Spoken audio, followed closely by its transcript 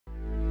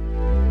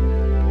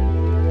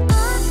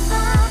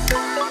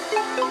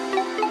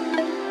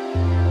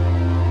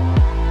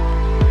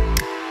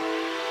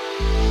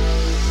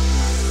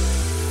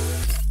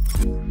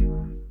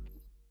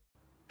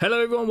Hello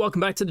everyone,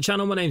 welcome back to the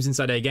channel. My name's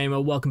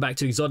InsideAgameR. Welcome back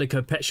to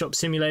Exotica Pet Shop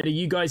Simulator.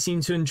 You guys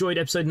seem to enjoyed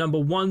episode number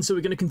 1, so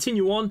we're going to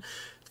continue on.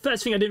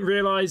 First thing I didn't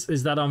realize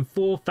is that I'm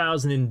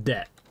 4,000 in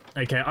debt.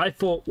 Okay, I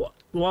thought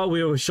while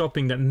we were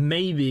shopping that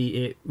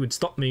maybe it would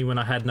stop me when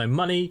I had no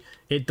money.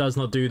 It does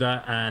not do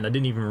that, and I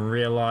didn't even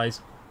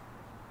realize.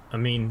 I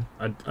mean,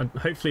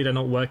 hopefully they're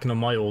not working on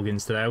my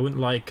organs today. I wouldn't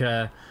like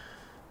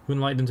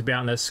them to be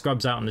out in their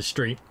scrubs out on the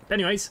street.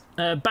 Anyways,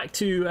 back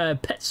to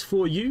pets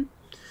for you.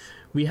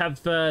 We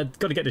have got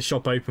to get the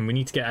shop open. We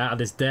need to get out of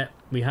this debt.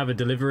 We have a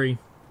delivery.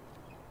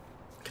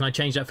 Can I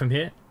change that from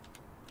here?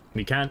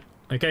 We can.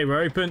 Okay,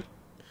 we're open.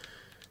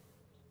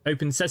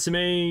 Open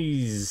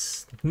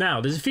sesames.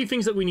 Now, there's a few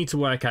things that we need to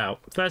work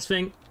out. First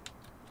thing,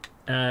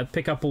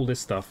 pick up all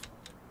this stuff.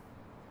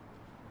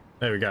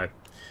 There we go.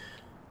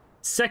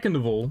 Second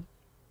of all,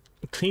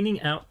 cleaning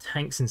out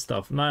tanks and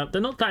stuff. Now,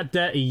 they're not that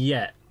dirty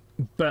yet,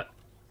 but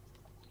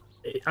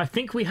I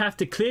think we have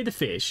to clear the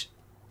fish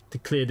to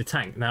clear the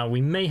tank. Now,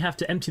 we may have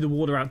to empty the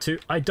water out too.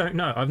 I don't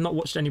know. I've not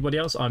watched anybody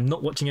else. I'm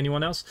not watching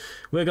anyone else.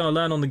 We're going to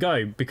learn on the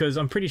go because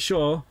I'm pretty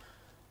sure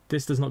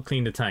this does not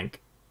clean the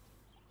tank.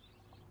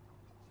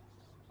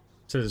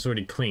 It says it's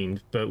already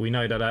cleaned, but we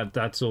know that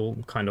that's all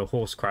kind of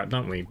horse crap,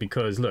 don't we?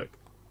 Because look.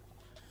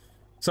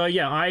 So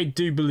yeah, I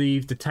do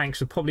believe the tanks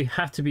would probably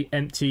have to be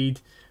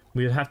emptied.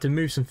 We would have to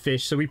move some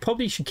fish. So we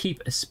probably should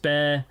keep a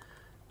spare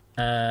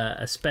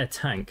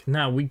tank.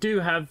 Now, we do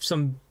have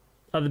some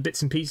other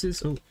bits and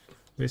pieces. Oh.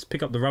 Let's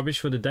pick up the rubbish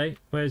for the day.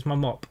 Where's my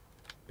mop?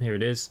 Here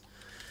it is.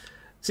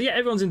 So yeah,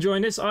 everyone's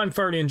enjoying this. I'm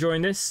thoroughly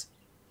enjoying this.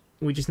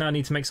 We just now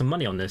need to make some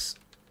money on this.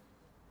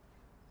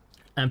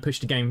 And push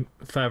the game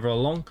further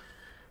along.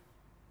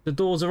 The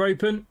doors are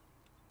open.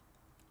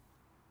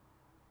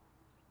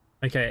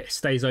 Okay, it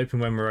stays open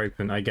when we're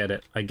open. I get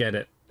it. I get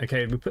it.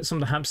 Okay, we put some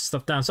of the hamster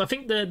stuff down. So I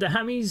think the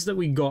hammies that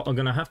we got are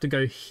going to have to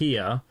go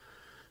here.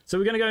 So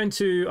we're going to go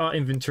into our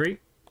inventory.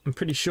 I'm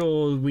pretty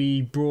sure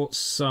we brought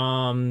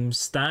some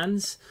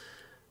stands.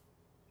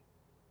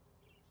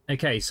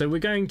 Okay, so we're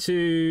going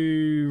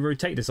to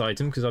rotate this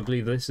item because I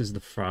believe this is the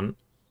front.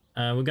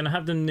 We're going to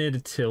have them near the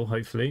till,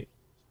 hopefully.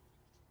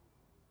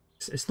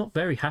 It's not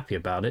very happy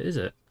about it, is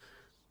it?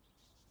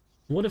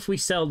 What if we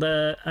sell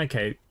the...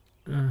 Okay,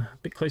 a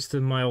bit close to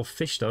my old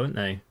fish though, aren't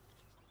they?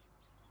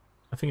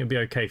 I think it'll be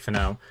okay for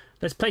now.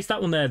 Let's place that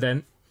one there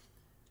then.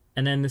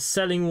 And then the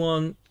selling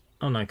one...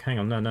 Oh no, hang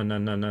on.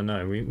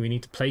 No. We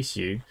need to place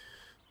you.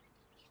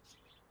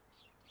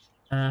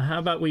 How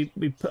about we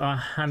put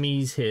our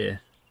hammies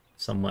here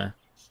somewhere?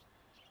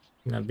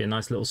 That'd be a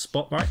nice little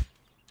spot, right?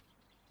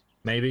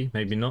 Maybe,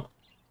 maybe not.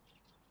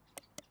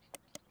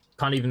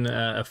 Can't even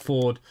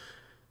afford.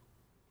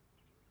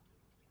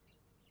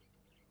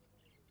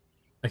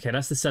 Okay,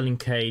 that's the selling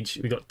cage.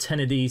 We got 10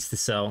 of these to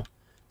sell.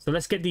 So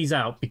let's get these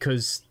out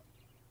because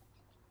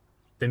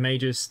they may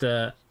just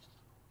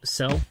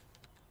sell.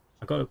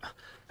 I got to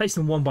place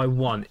them one by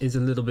one is a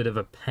little bit of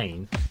a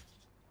pain.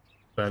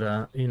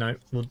 But, you know,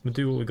 we'll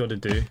do what we've got to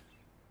do.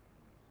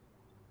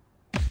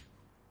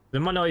 They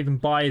might not even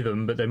buy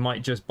them, but they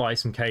might just buy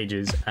some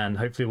cages, and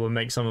hopefully we'll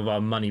make some of our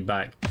money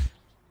back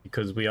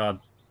because we are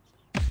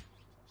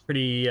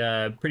pretty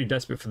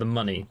desperate for the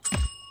money.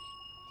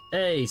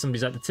 Hey,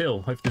 somebody's at the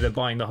till. Hopefully they're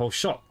buying the whole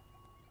shop.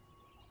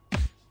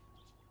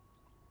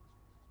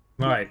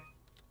 Right.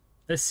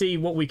 Let's see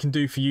what we can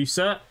do for you,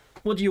 sir.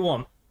 What do you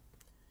want?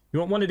 You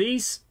want one of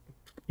these?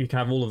 You can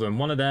have all of them.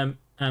 One of them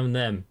and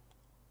them.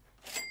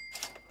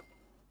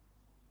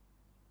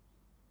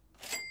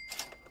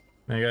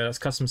 There you go, that's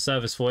customer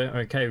service for you.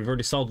 Okay, we've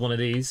already sold one of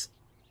these.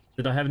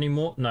 Did I have any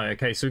more? No,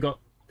 okay, so we've got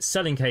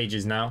selling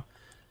cages now.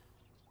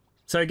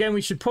 So again,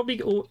 we should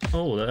probably... Oh,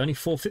 there are only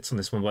 4 fits on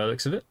this one by the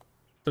looks of it.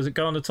 Does it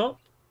go on the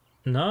top?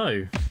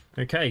 No.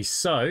 Okay,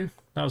 so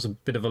that was a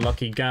bit of a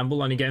lucky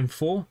gamble, only getting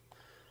 4.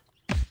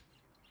 Do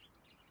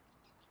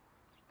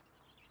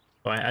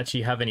I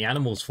actually have any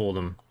animals for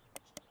them?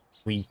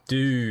 We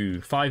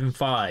do. 5 and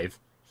 5.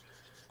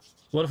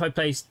 What if I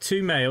place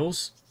 2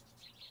 males?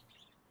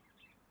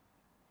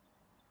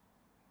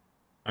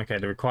 Okay,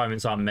 the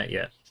requirements aren't met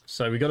yet.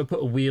 So we got to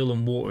put a wheel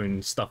and water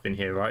and stuff in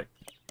here, right?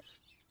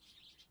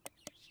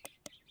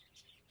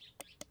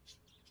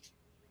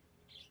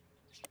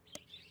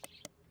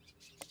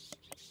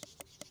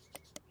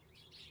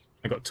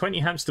 I got 20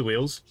 hamster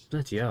wheels.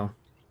 Bloody hell.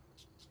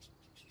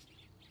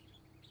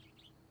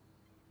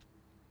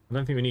 I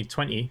don't think we need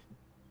 20.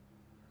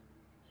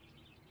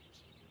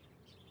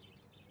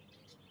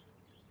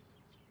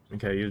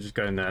 Okay, you'll just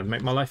go in there.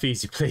 Make my life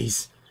easy,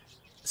 please.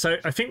 So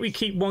I think we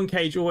keep one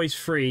cage always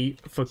free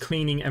for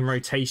cleaning and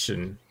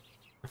rotation.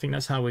 I think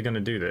that's how we're going to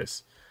do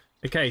this.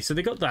 Okay, so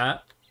they got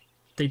that.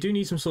 They do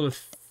need some sort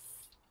of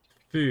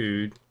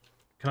food.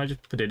 Can I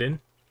just put it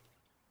in?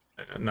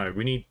 No,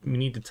 we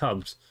need the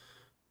tubs.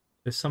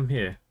 There's some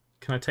here.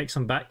 Can I take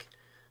some back?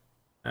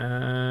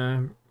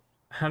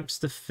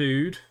 Hamster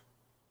food.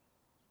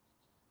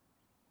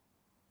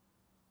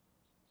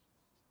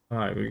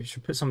 Alright, we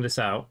should put some of this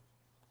out.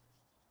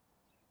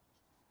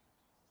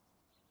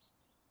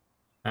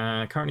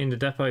 Currently in the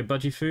depot,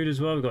 budgie food as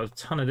well. We've got a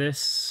ton of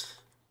this.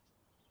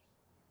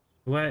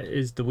 Where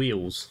is the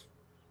wheels?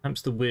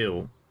 Hamster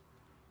wheel.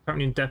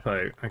 Currently in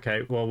depot.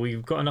 Okay, well,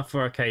 we've got enough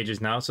for our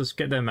cages now, so let's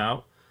get them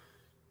out.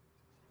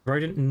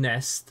 Rodent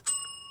nest.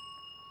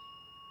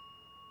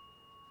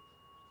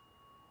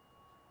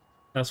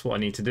 That's what I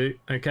need to do.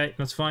 Okay,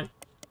 that's fine.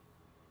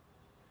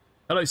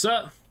 Hello,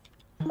 sir.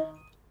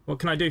 What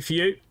can I do for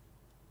you?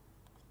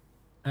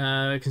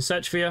 Can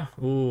search for you.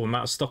 Oh, I'm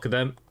out of stock of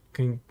them.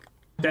 Can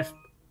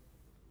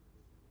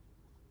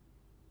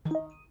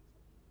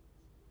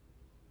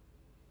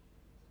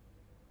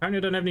Apparently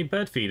I don't have any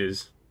bird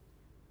feeders.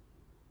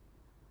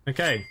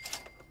 Okay.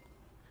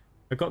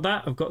 I've got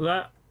that, I've got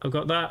that, I've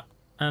got that,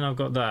 and I've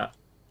got that.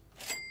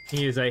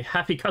 He is a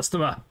happy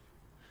customer.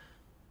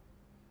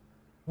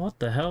 What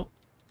the hell?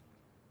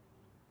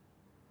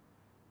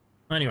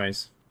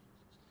 Anyways.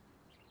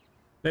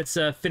 Let's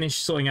finish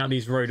sorting out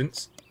these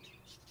rodents.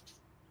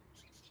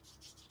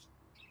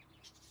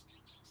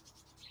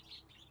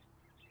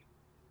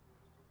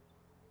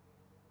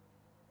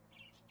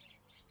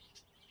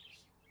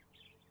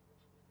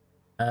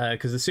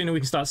 Because the sooner we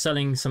can start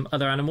selling some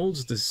other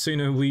animals, the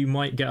sooner we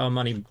might get our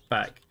money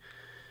back.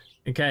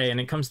 Okay, and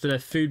it comes to their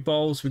food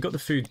bowls. We've got the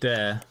food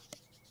there.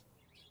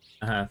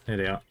 There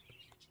they are.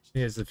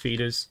 Here's the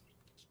feeders.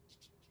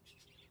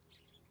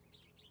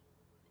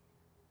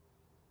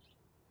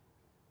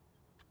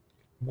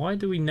 Why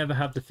do we never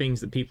have the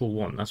things that people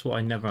want? That's what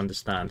I never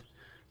understand.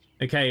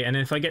 Okay, and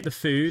if I get the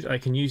food, I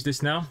can use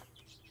this now.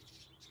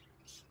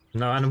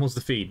 No animals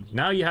to feed.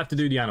 Now you have to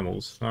do the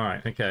animals.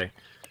 Alright, okay.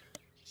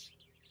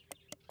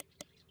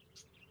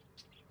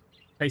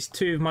 Place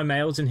 2 of my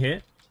males in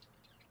here.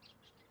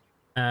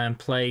 And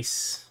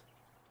place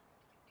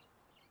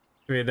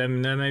 3 of them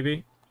in there,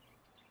 maybe.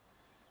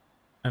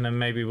 And then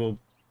maybe we'll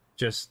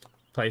just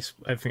place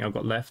everything I've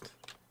got left.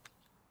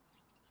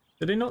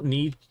 Do they not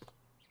need...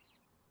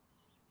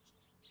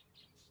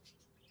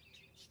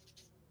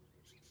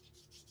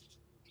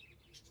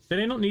 Do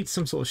they not need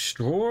some sort of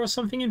straw or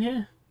something in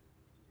here?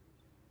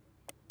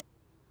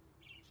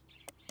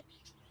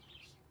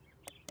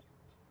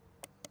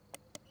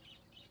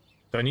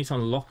 Do I need to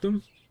unlock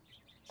them?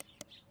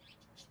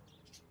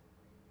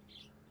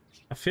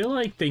 I feel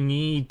like they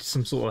need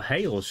some sort of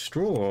hay or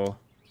straw.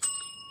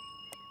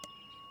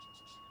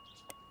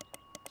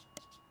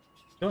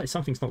 I feel like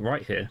something's not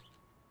right here.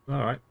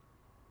 Alright.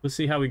 Let's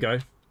see how we go.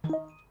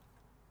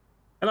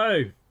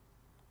 Hello!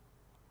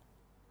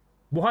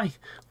 Why?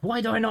 Why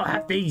do I not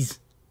have these?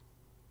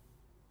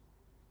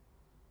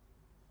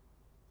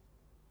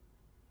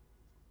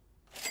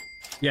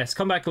 Yes,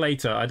 come back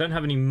later. I don't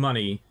have any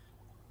money.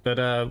 But,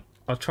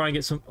 I'll try and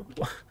get some...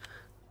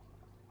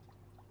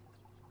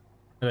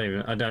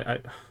 I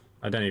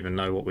don't even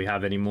know what we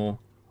have anymore.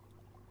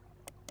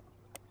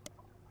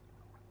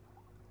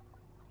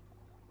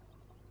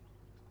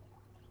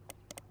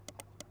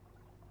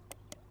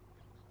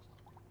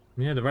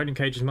 Yeah, the rodent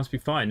cages must be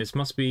fine. This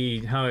must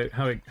be how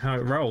it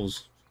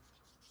rolls.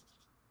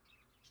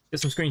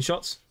 Get some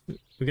screenshots.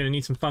 We're gonna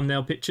need some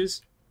thumbnail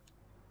pictures.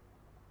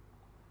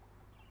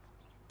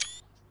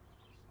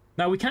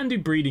 Now we can do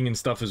breeding and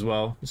stuff as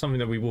well. It's something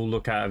that we will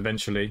look at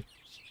eventually.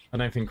 I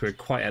don't think we're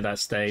quite at that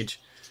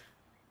stage.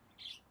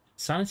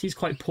 Sanity's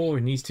quite poor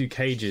in these 2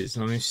 cages,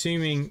 and I'm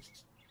assuming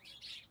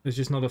there's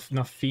just not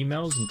enough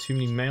females and too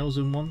many males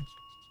in one.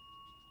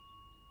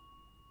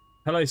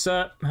 Hello,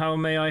 sir. How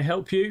may I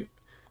help you?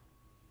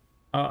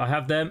 Oh, I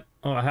have them.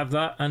 Oh, I have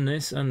that and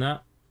this and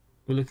that.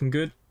 We're looking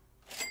good.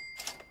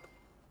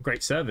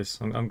 Great service.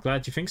 I'm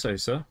glad you think so,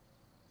 sir.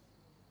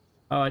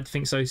 Oh, I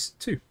think so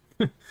too.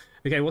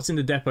 Okay, what's in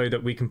the depot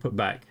that we can put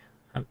back?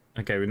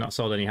 Okay, we've not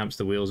sold any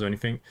hamster wheels or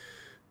anything.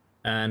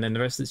 And then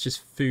the rest is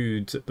just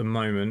food at the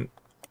moment.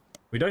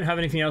 We don't have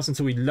anything else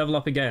until we level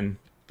up again,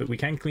 but we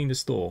can clean the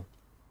store.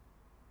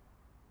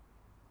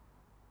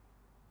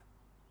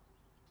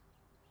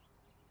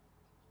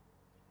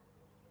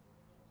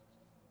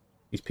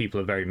 These people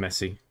are very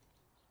messy.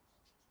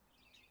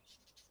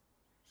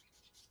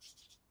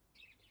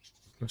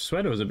 I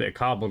swear there was a bit of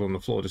cardboard on the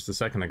floor just a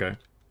second ago.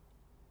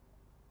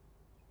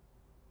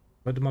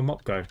 Where did my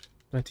mop go?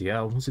 Bloody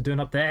hell, what's it doing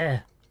up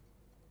there?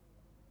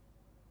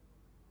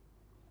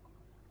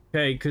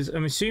 Okay, because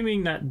I'm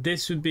assuming that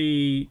this would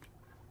be...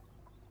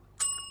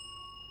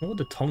 What would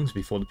the tongs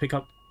be for? To pick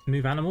up,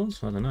 move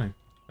animals? I don't know.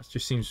 That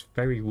just seems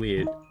very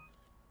weird.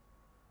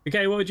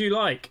 Okay, what would you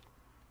like?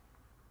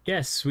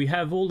 Yes, we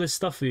have all this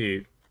stuff for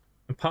you.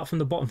 Apart from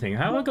the bottom thing.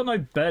 How have I got no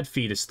bird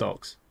feeder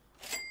stocks?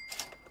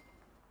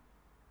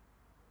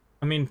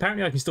 I mean,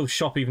 apparently I can still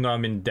shop even though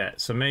I'm in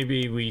debt. So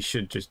maybe we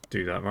should just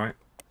do that, right?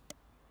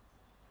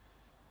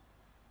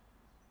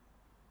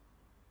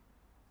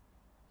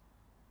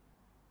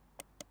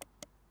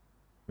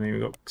 I mean,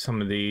 we've got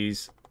some of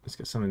these. Let's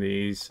get some of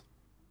these.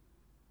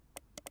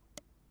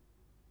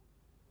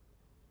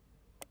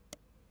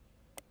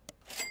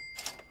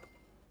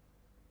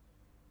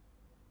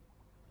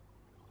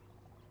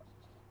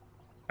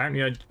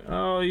 Apparently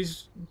oh,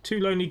 he's 2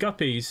 lonely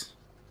guppies.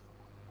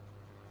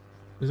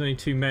 There's only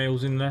 2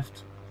 males in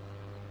left.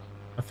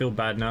 I feel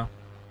bad now.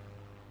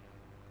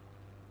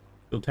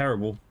 I feel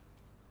terrible.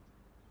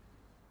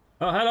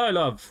 Oh, hello,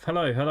 love.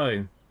 Hello,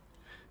 hello.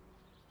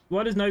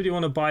 Why does nobody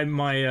want to buy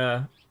my,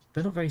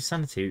 They're not very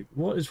sanity.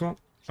 What is wrong?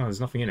 Oh, there's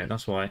nothing in it,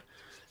 that's why.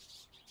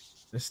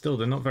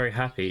 They're not very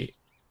happy.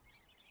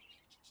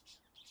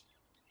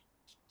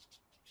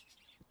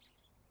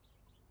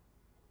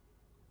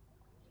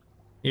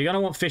 You're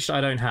gonna want fish that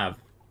I don't have.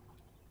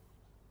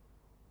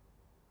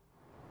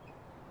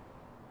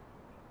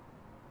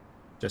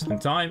 Just in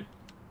time.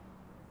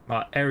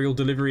 Our aerial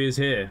delivery is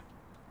here.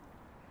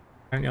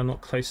 Apparently I'm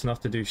not close enough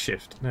to do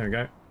shift. There we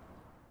go. I'm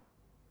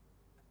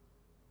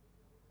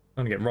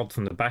gonna get robbed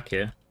from the back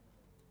here.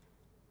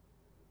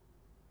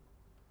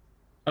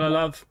 Hello,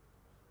 love.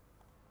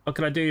 What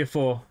can I do you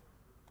for?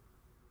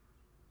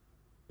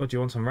 What, do you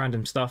want some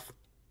random stuff?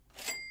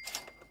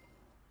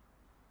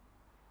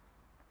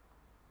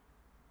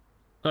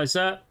 Hello,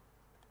 sir.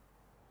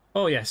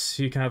 Oh, yes,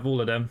 you can have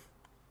all of them.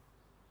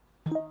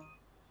 Well,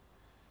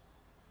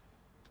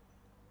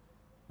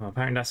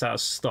 apparently that's out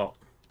of stock.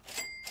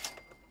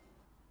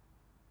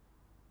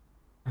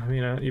 I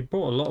mean, you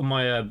brought a lot of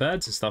my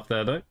birds and stuff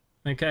there, though.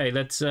 Okay,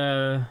 let's,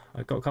 I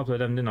got a couple of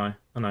them, didn't I?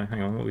 Oh no,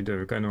 hang on, what are we doing?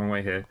 We're going the wrong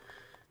way here.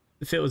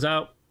 The filter's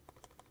out.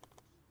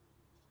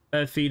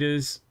 Bird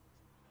feeders.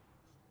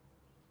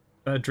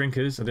 Bird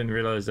drinkers. I didn't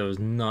realise there was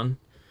none.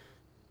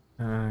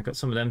 Got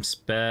some of them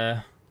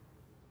spare.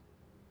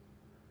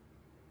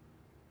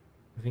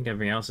 I think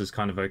everything else is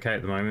kind of okay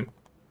at the moment.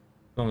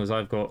 As long as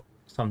I've got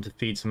some to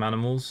feed some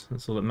animals,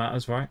 that's all that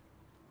matters, right?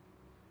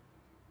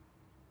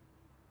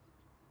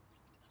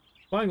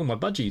 Buying all my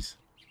budgies.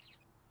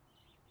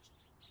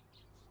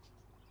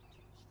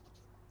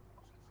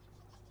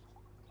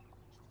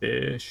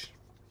 Fish.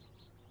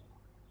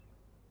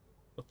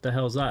 What the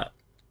hell's that?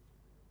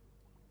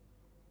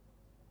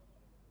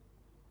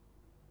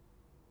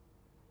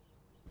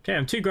 Okay,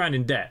 I'm 2 grand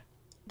in debt.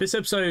 This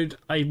episode,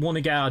 I want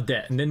to get out of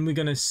debt, and then we're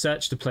going to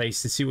search the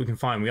place to see what we can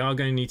find. We are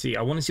going to need to eat.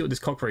 I want to see what this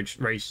cockroach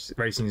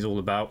racing is all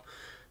about.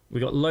 We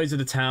got loads of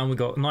the town. We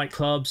got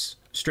nightclubs,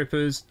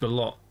 strippers, the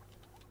lot.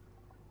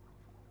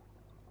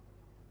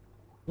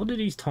 What do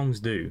these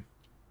tongs do?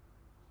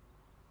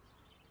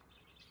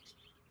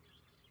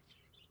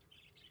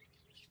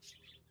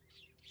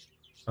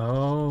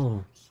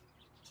 Oh.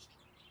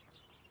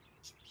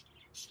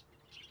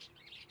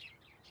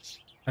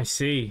 I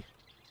see.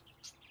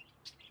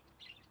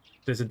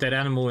 There's a dead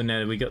animal in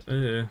there. We got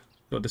to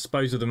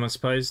dispose of them, I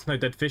suppose. No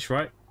dead fish,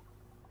 right?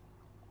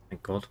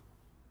 Thank God.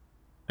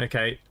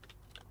 Okay.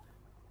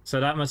 So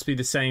that must be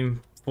the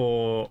same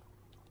for...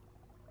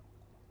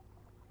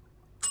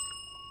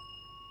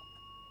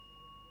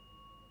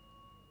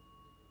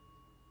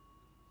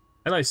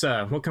 Hello,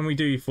 sir. What can we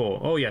do you for?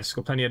 Oh, yes.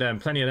 Got plenty of them.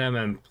 Plenty of them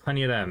and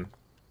plenty of them.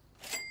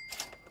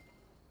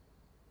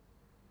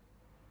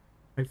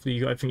 Hopefully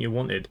you got everything you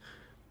wanted.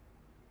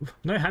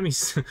 No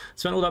hammies.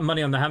 Spent all that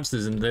money on the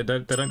hamsters and they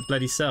don't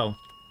bloody sell.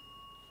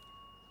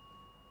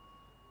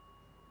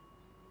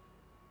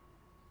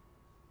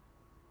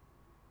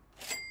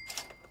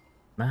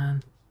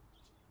 Man.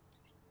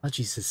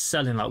 Budgies is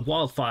selling like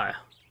wildfire.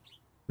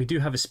 We do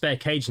have a spare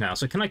cage now,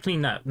 so can I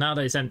clean that? Now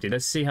that it's empty,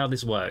 let's see how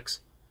this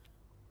works.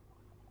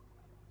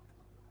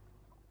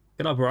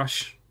 Get our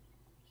brush.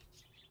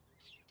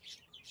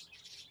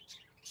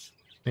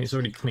 It's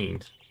already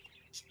cleaned.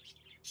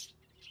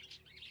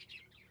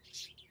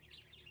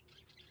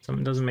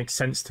 Something doesn't make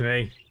sense to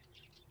me.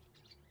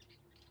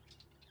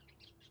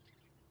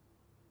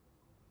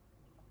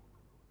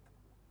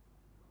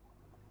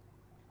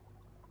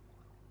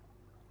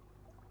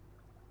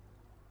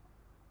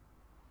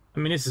 I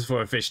mean, this is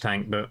for a fish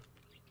tank, but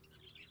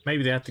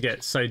maybe they have to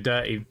get so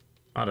dirty.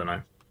 I don't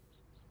know.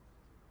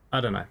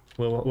 I don't know.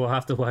 We'll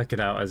have to work it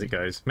out as it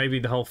goes. Maybe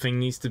the whole thing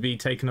needs to be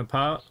taken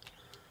apart.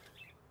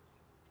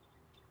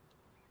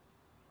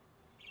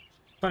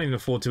 Can't even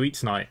afford to eat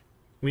tonight.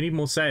 We need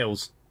more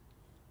sales.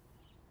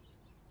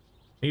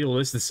 Need all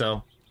this to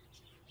sell.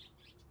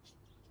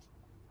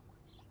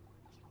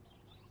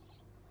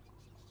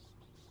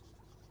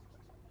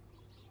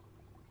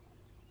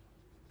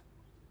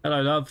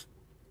 Hello, love.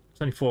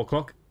 It's only 4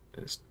 o'clock.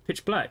 It's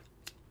pitch black.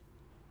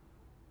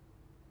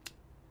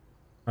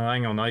 Oh,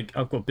 hang on.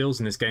 I've got bills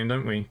in this game,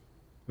 don't we?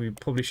 We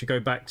probably should go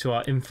back to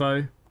our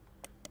info.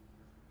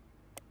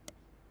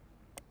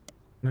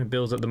 No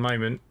bills at the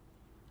moment.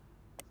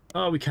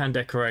 Oh, we can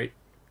decorate.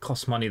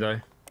 Costs money, though.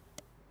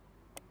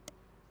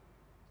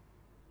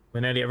 We're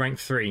nearly at rank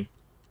 3.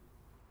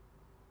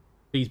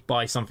 Please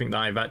buy something that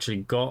I've actually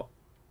got.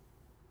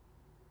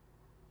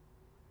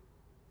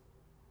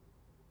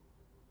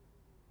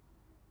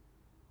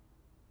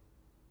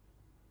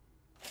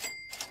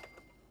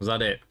 Was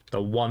that it?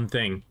 The one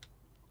thing.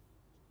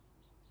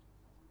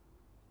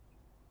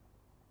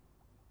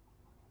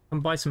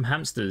 And buy some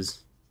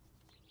hamsters.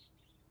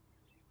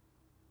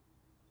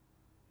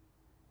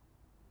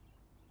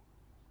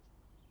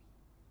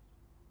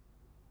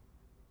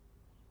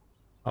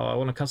 Oh, I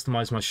want to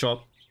customize my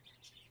shop.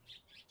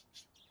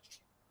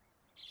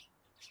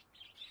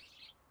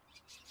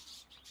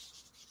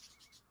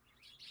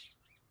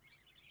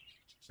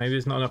 Maybe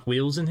there's not enough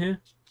wheels in here?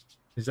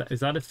 Is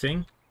that a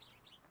thing?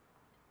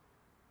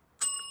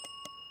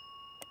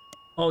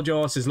 Hold your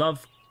horses,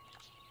 love.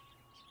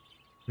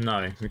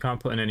 No, we can't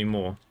put in any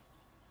more.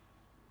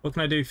 What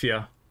can I do for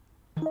you?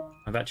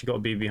 I've actually got to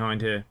be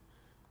behind here.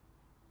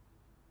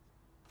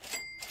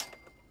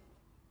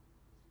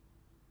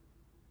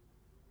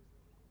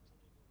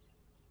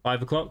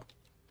 $5 o'clock.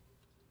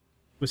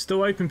 We're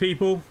still open,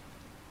 people.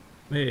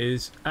 It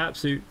is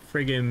absolute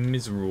friggin'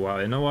 miserable out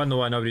here. No wonder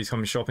why nobody's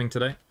coming shopping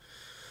today.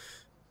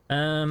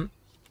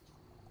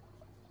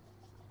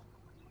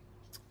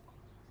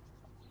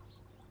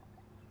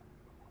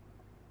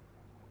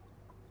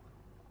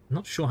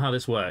 Not sure how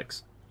this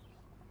works.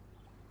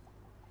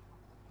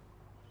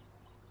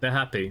 They're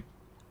happy.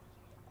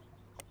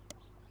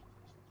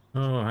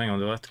 Oh, hang on.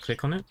 Do I have to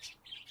click on it?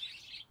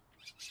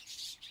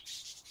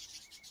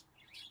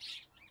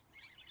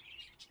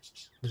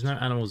 There's no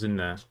animals in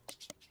there.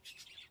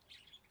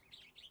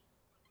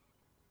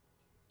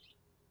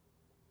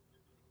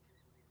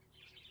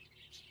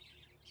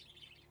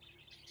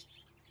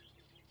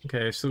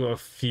 Okay, I've still got a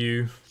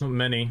few. Not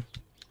many.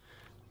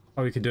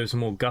 Oh, we could do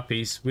some more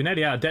guppies. We're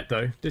nearly out of debt,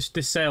 though. This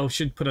sale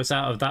should put us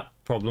out of that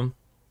problem.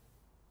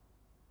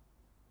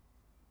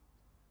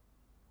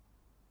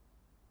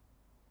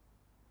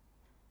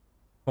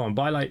 Come on,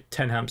 buy like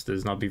 10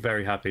 hamsters and I'll be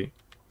very happy.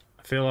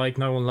 I feel like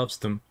no one loves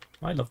them.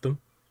 I love them.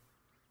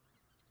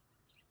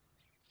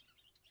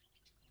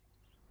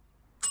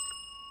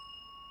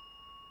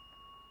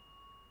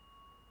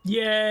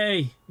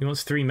 Yay! He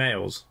wants 3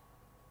 males.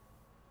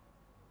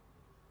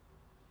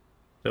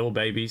 They're all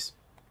babies.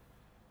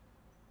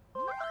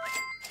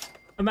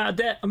 I'm out of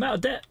debt. I'm out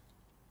of debt.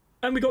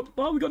 And we got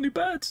new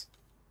birds.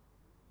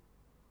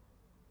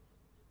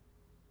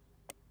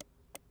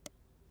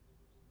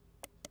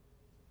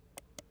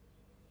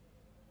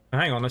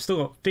 Hang on, I've still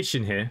got fish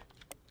in here.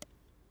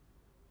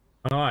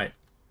 Alright.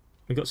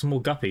 We got some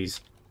more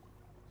guppies.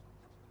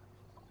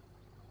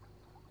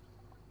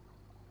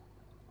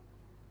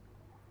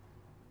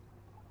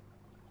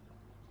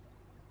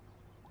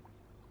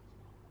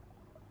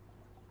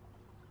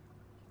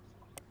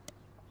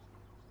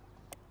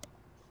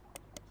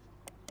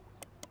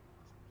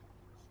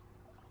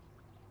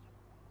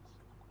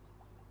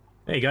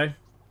 There you go.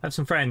 Have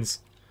some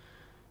friends.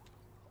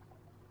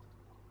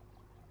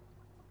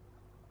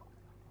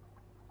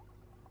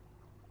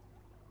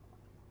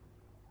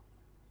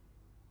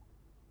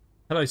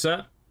 Hello,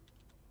 sir.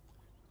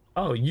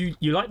 Oh, you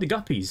like the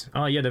guppies?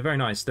 Oh, yeah, they're very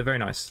nice. They're very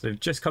nice. They've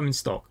just come in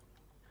stock.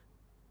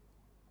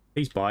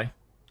 Please buy.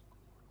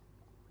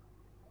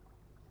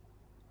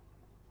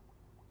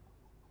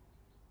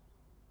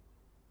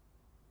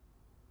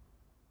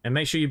 And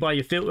make sure you buy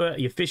your filter,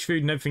 your fish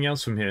food, and everything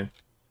else from here.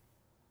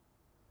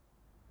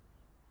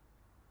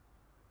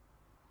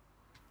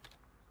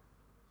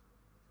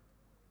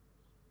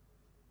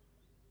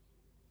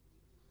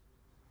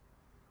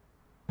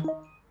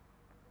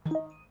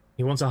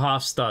 He wants a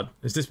half stud.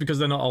 Is this because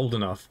they're not old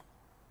enough?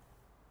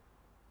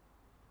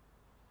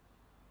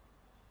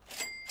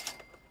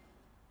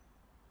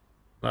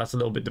 That's a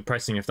little bit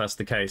depressing if that's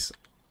the case.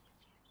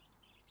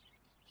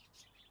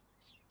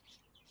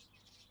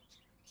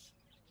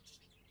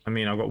 I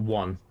mean, I've got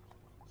 1.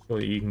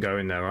 Surely you can go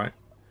in there, right?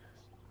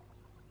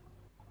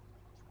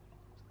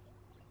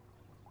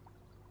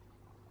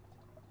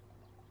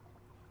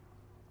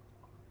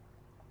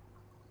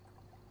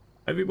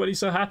 Everybody's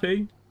so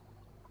happy.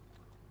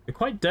 They're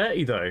quite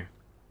dirty, though.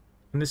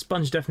 And this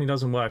sponge definitely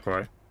doesn't work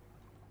right.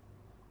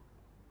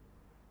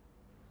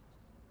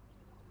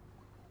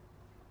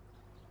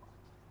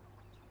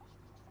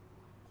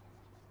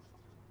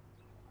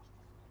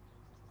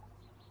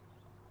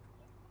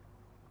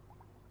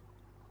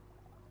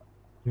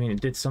 I mean,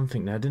 it did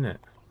something there, didn't it?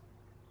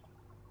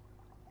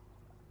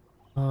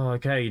 Oh,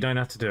 okay, you don't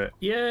have to do it.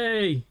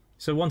 Yay!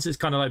 So once it's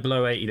kind of like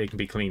below 80, they can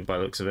be cleaned by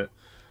the looks of it.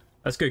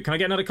 That's good. Can I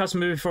get another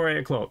customer before 8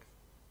 o'clock?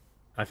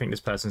 I think this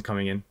person's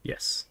coming in.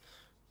 Yes.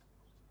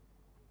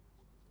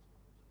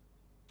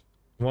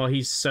 While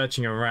he's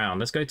searching around,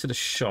 let's go to the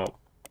shop.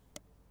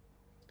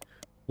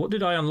 What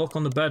did I unlock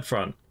on the bird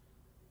front?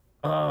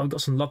 Oh, I've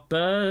got some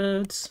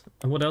lovebirds.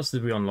 And what else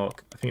did we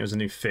unlock? I think it was a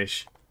new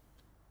fish.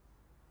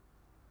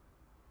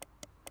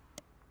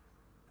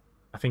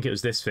 I think it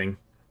was this thing.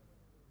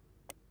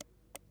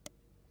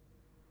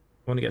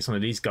 I want to get some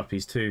of these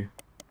guppies too.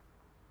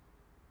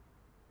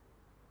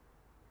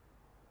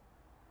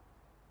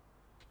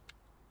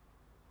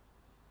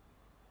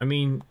 I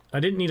mean,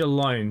 I didn't need a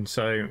loan,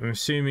 so I'm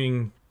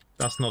assuming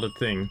that's not a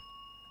thing.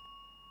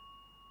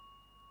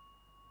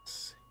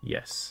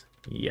 Yes.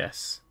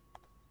 Yes.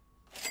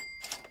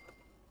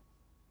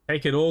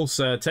 Take it all,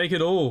 sir. Take it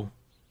all.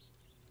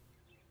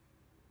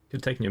 Could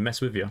have taken your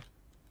mess with you.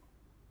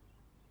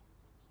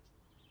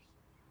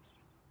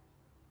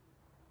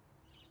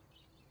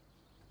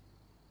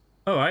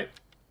 Alright.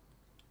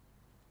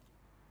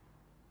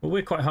 Well,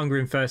 we're quite hungry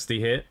and thirsty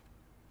here.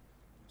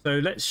 So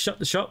let's shut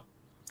the shop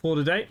for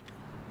the day.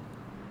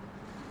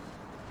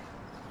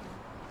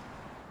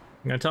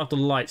 I'm going to turn off the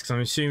lights because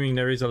I'm assuming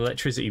there is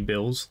electricity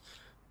bills,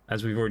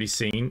 as we've already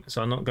seen.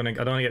 So I don't want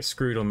to get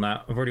screwed on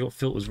that. I've already got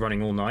filters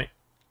running all night.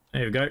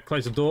 There we go.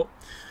 Close the door.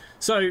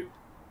 So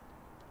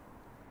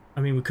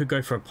I mean, we could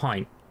go for a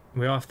pint.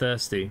 We are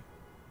thirsty.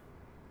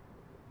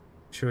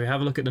 Should we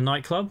have a look at the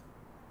nightclub?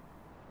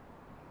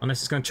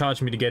 Unless it's going to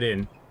charge me to get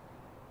in.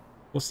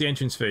 What's the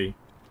entrance fee?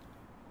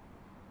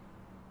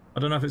 I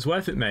don't know if it's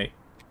worth it, mate.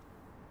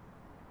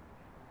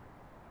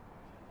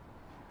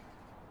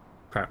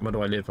 Crap, where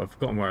do I live? I've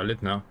forgotten where I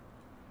live now.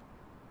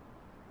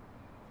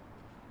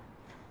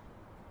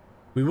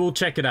 We will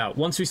check it out.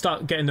 Once we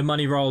start getting the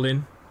money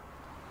rolling,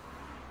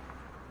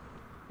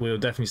 we'll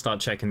definitely start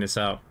checking this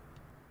out.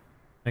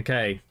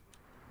 Okay.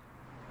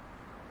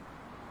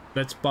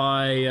 Let's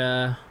buy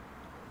a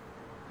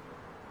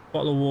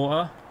bottle of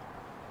water.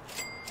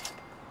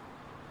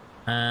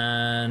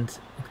 And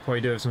we could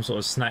probably do with some sort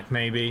of snack,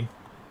 maybe.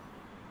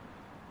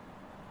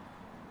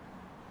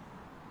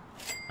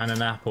 And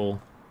an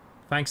apple.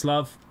 Thanks,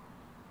 love.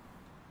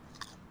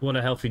 What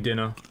a healthy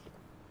dinner.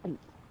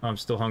 I'm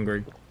still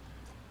hungry.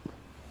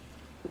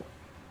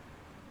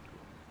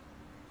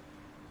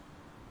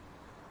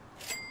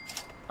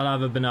 I'll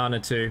have a banana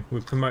too.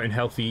 We're promoting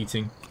healthy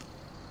eating.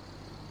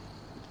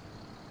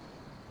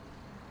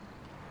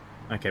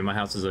 Okay, my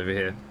house is over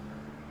here.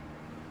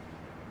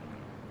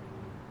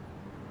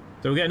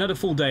 So we'll get another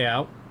full day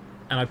out,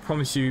 and I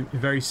promise you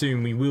very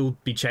soon we will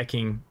be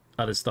checking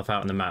other stuff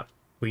out on the map.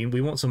 We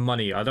want some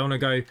money. I don't want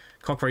to go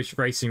cockroach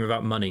racing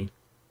without money.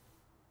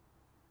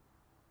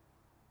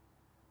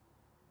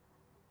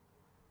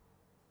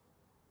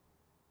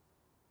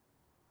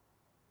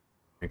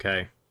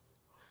 Okay.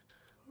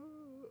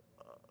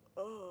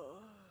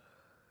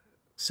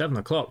 7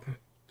 o'clock.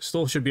 The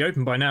store should be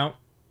open by now.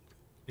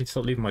 Need to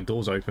start leaving my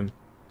doors open.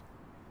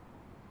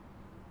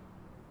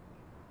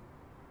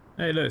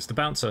 Hey, look, it's the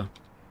bouncer.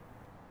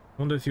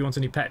 I wonder if he wants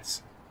any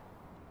pets.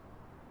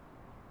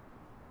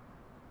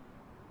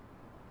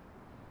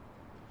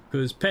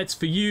 Because pets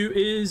for you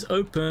is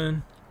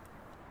open.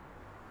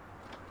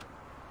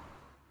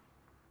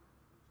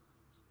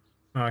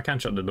 Oh, I can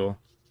shut the door.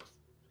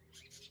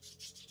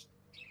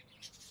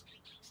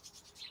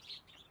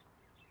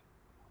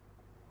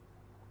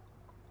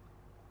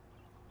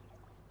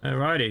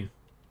 Alrighty.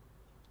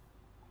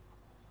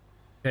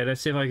 Okay,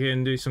 let's see if I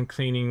can do some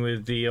cleaning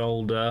with the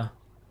old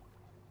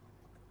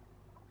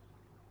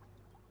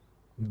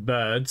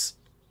birds.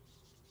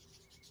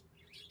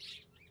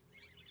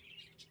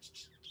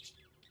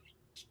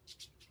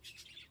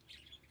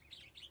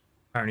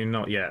 Apparently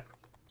not yet.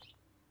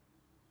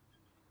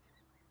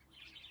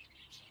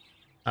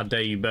 How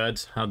dare you,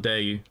 birds? How dare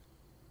you?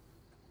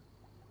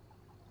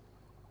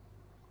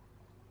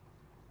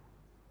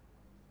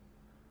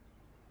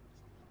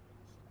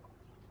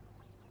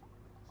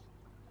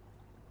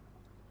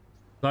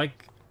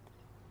 Like,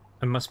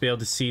 I must be able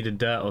to see the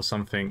dirt or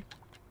something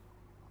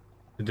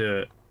to do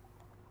it.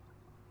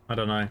 I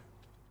don't know.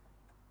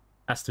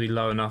 Has to be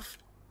low enough.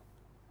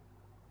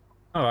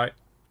 Alright.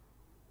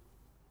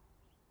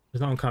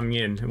 There's no one coming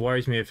in. It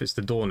worries me if it's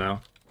the door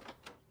now.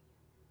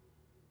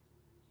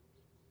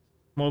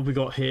 What have we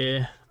got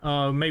here?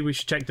 Oh, maybe we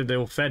should check that they're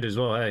all fed as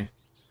well, hey?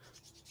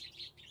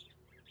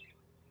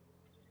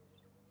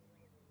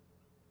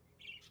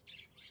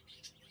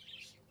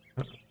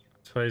 I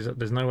suppose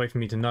there's no way for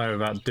me to know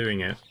without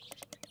doing it.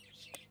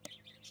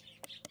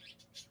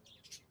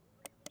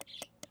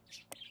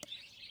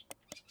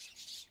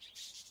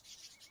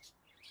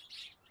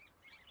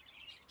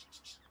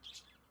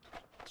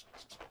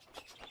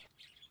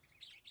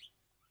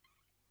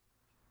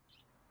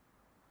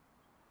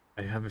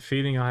 I have a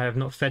feeling I have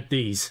not fed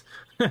these.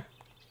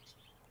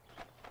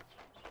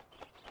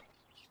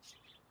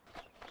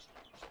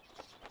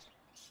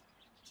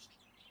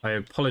 I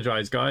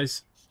apologize,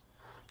 guys.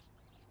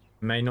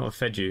 May not have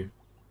fed you.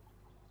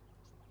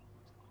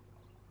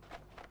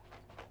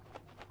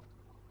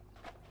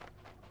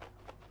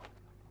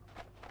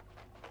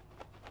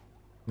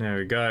 There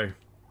we go.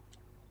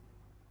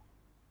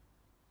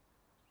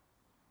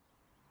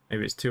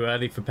 Maybe it's too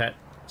early for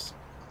pets.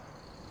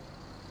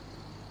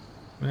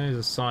 There's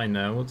a sign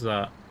there. What's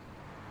that?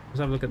 Let's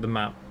have a look at the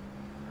map.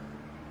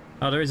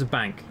 Oh, there is a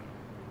bank.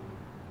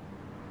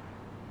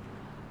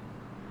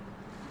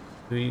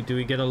 Do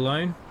we get a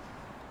loan?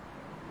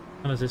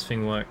 How does this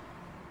thing work?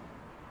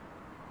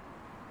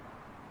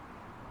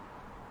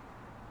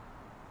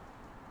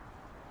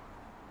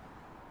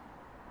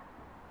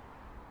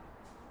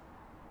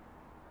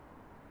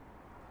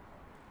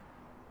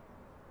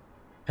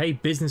 Pay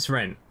business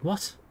rent.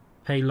 What?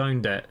 Pay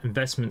loan debt.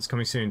 Investments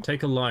coming soon.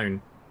 Take a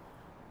loan.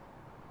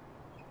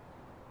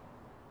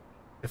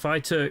 If I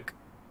took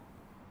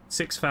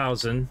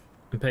 6,000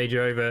 and paid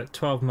you over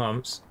 12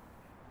 months,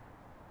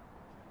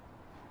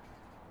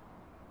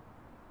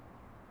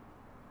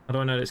 how do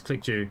I know that it's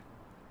click due?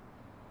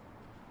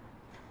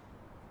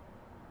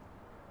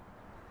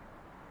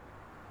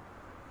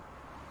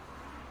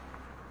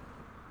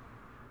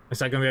 Is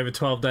that going to be over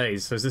 12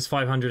 days? So is this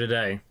 500 a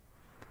day?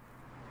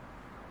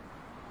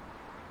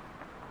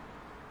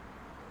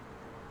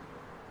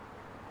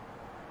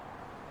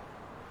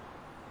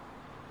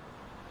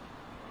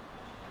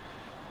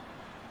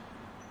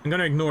 I'm going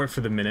to ignore it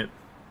for the minute.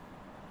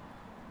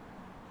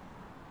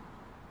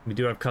 We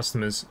do have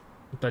customers.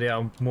 But yeah,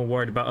 I'm more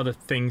worried about other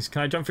things.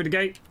 Can I jump through the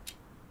gate?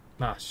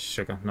 Ah,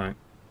 sugar, no.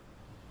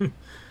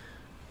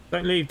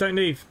 Don't leave, don't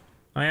leave.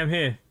 I am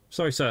here.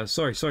 Sorry, sir.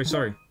 Sorry.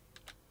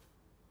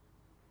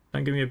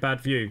 Don't give me a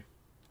bad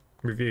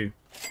review.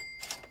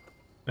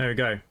 There we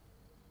go.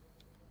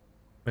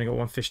 Only got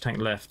one fish tank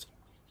left.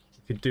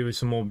 We could do with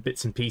some more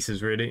bits and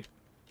pieces, really.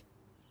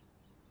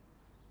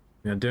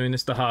 We are doing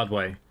this the hard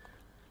way.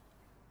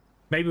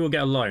 Maybe we'll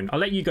get a loan. I'll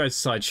let you guys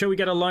decide. Shall we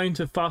get a loan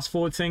to fast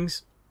forward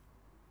things?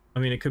 I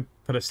mean, it could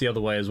put us the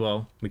other way as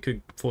well. We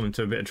could fall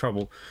into a bit of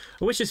trouble.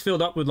 I wish it's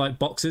filled up with, like,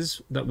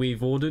 boxes that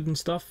we've ordered and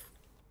stuff.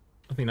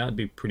 I think that'd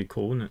be pretty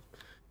cool, wouldn't it?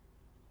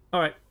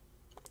 Alright.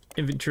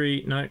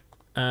 Inventory, no.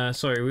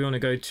 Sorry, we want to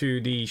go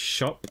to the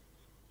shop.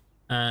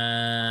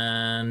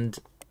 And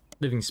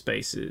living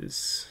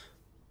spaces.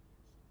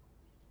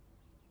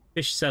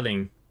 Fish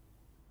selling.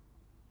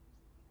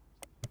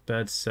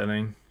 Birds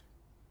selling.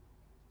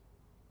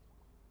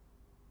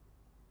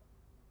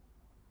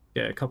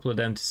 Get a couple of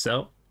them to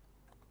sell.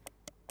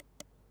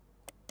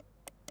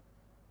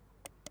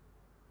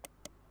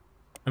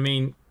 I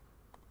mean,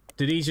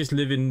 do these just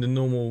live in the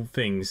normal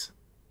things?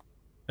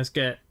 Let's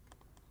get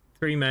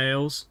 3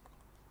 males.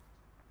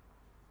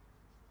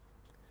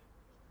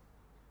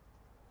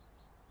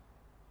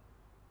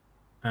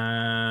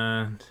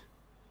 And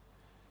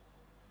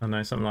I don't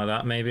know, something like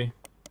that, maybe.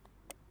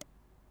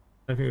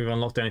 I don't think we've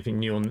unlocked anything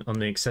new on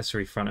the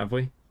accessory front, have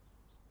we?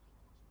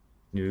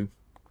 No.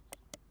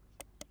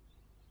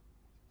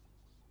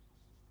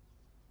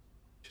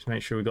 Just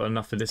make sure we've got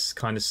enough of this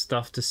kind of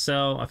stuff to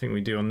sell. I think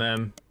we do on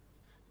them.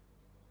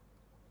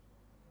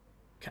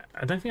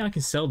 I don't think I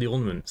can sell the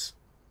ornaments.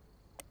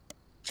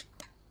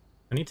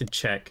 I need to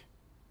check.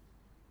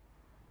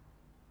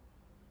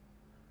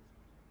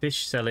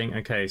 Fish selling.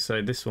 Okay,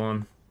 so this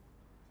one.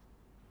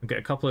 I'll get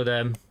a couple of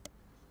them.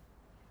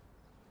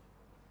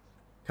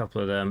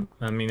 Couple of them.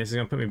 I mean, this is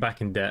going to put me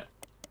back in debt.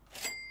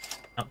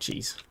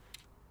 Ouchies.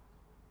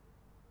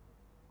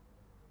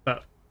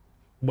 But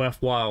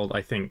worthwhile,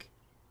 I think.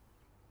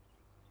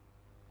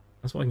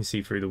 That's what I can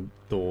see through the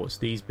doors.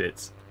 These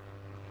bits.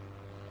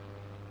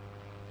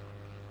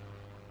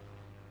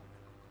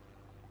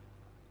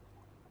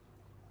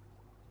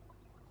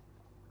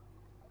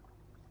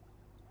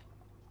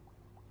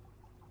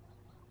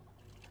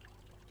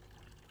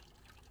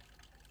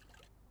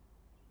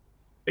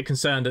 Bit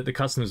concerned that the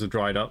customers have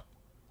dried up.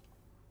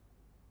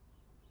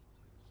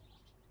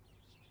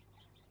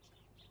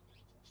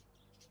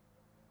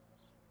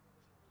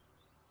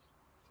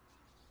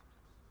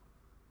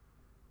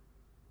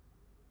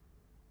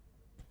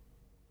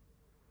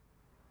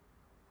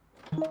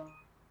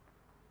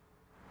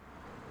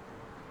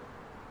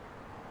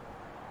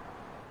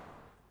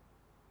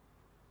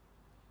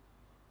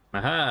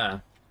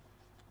 Aha!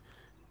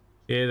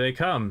 Here they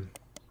come.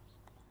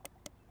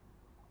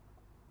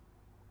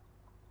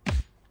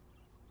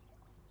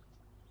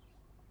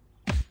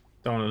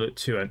 Don't want to look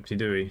too empty,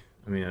 do we?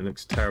 I mean, it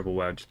looks terrible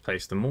where I just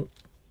placed them all.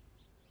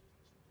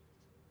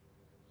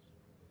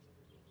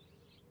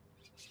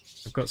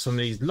 I've got some of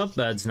these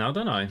lovebirds now,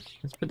 don't I?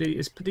 Let's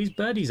put these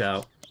birdies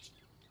out.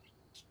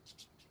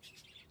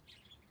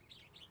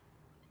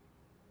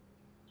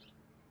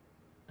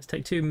 Let's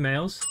take 2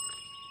 males.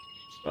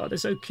 Oh, they're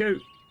so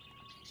cute.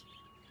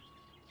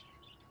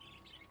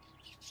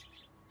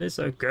 They're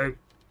so cute.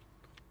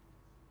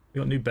 We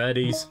got new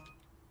birdies.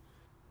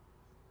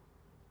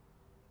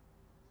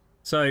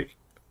 So,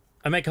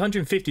 I make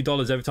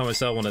 $150 every time I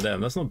sell one of them.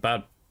 That's not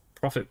bad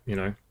profit, you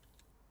know.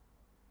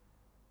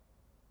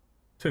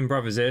 Twin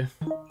brothers here.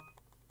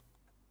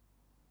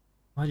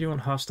 Why do you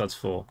want half studs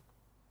for?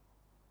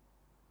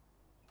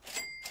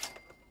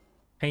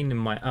 Pain in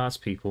my ass,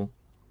 people.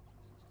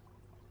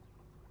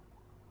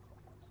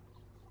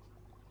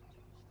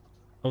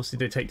 Obviously,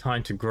 they take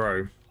time to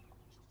grow.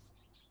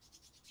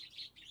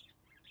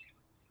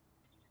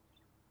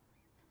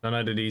 I don't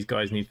know, do these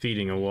guys need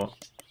feeding or what?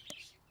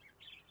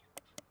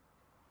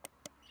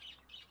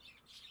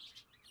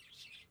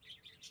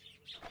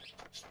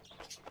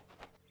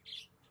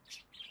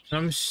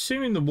 I'm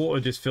assuming the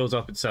water just fills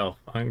up itself.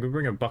 I'm going to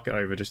bring a bucket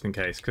over just in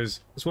case, because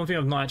that's one thing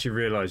I've not actually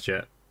realised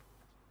yet.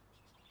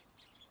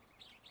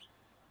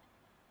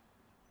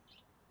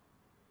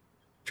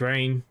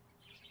 Drain.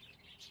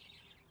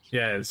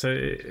 Yeah, so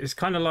it's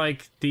kind of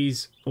like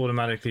these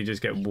automatically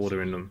just get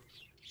water in them.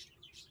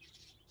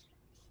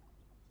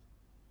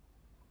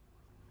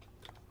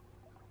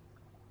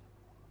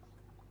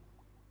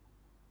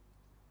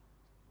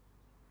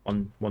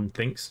 One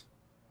thinks.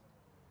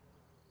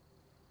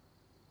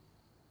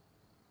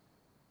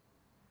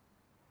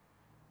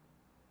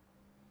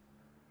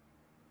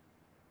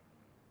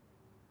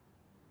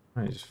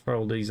 Right, just throw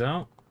all these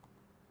out.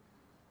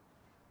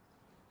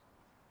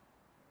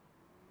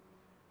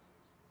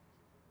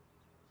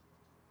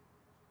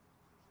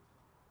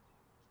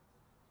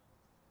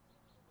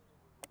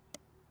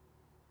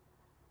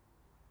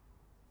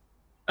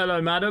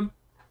 Hello, madam.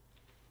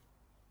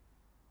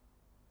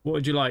 What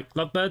would you like?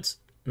 Lovebirds?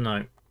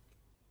 No.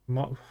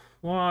 What?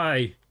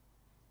 Why?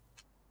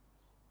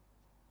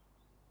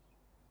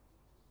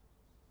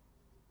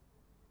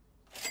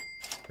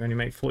 They only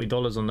make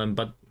 $40 on them,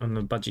 but on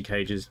the budgie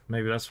cages.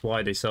 Maybe that's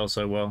why they sell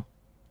so well.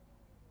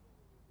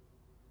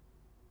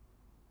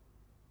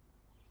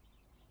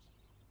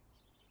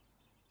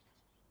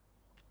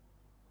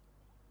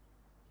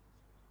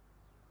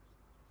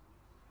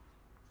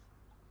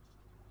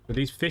 But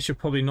these fish are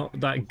probably not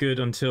that good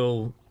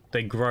until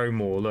they grow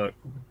more. Look,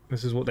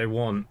 this is what they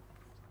want.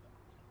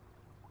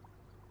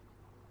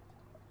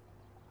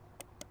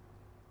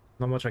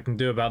 Not much I can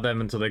do about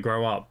them until they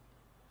grow up.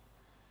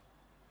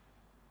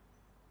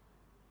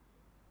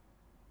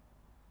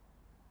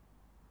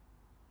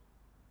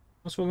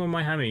 What's wrong with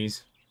my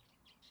hammies?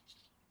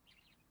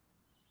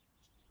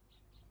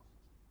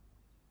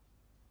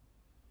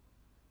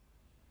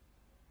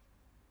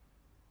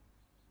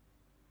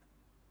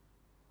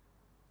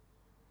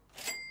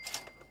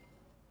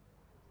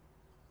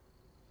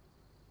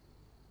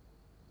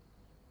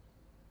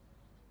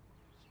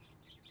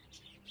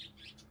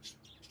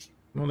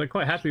 Well, they're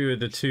quite happy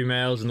with the 2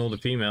 males and all the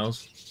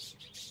females.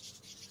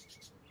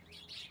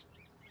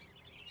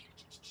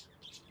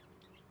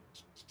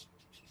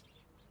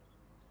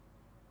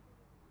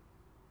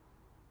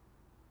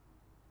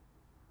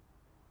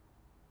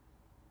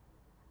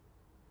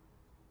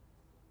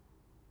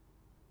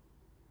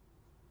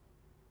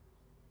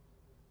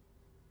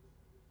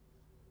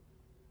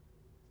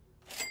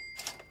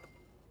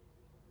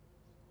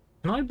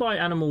 Can I buy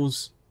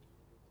animals?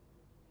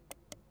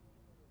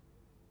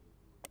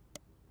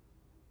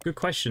 Good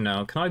question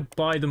now. Can I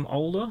buy them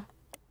older?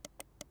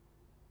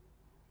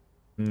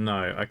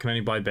 No, I can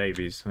only buy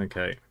babies.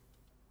 Okay.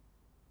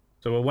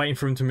 So we're waiting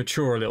for them to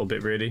mature a little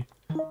bit, really.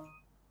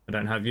 I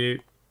don't have you.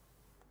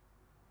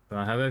 But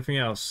I have everything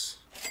else.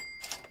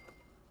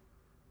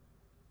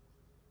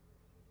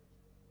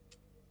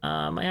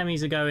 My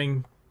hammies are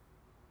going.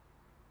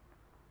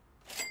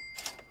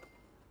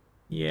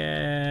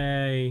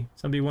 Yay!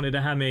 Somebody wanted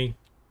a hammy.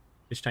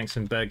 Fish tanks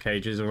and bird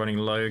cages are running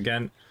low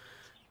again.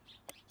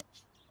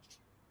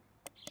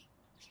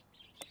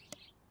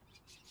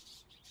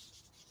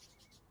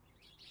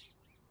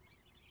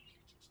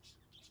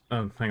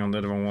 Oh, hang on,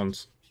 they're the wrong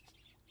ones.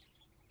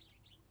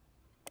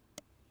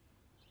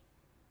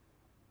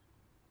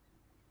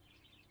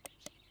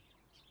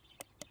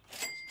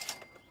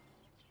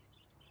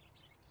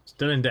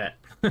 Still in debt.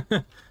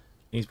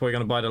 He's probably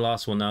going to buy the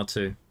last one now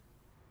too.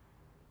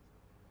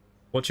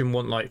 Watch him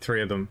want like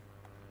 3 of them.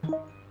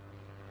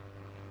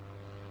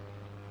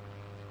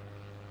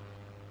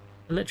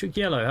 Electric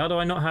yellow. How do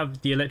I not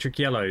have the electric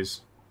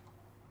yellows?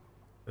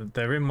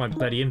 They're in my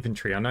bloody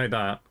inventory, I know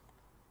that.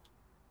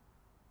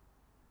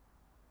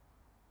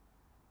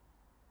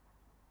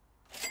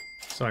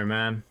 Sorry,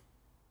 man.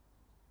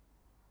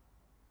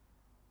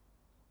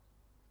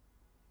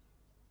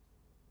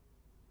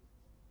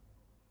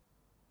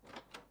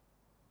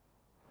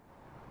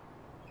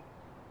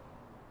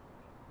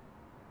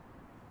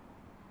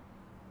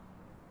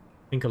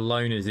 I think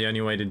alone is the only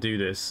way to do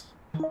this.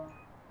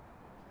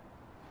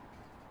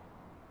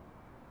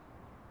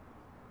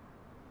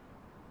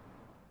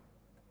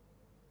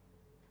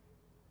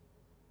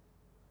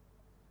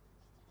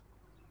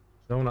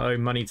 Don't want to owe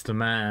money to the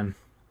man.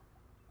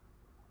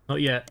 Not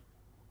yet.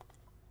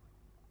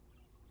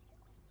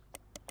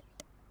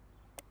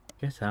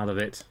 Get out of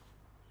it.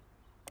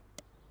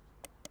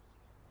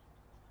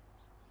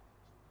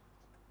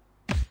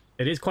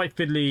 It is quite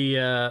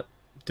fiddly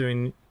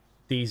doing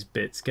these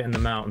bits, getting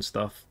them out and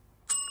stuff.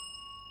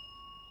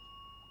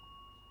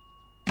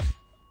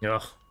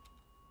 Ugh.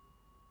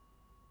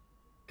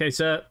 Okay,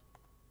 sir.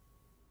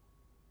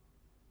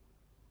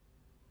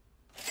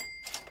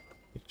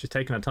 You've just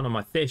taken a ton of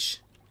my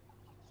fish.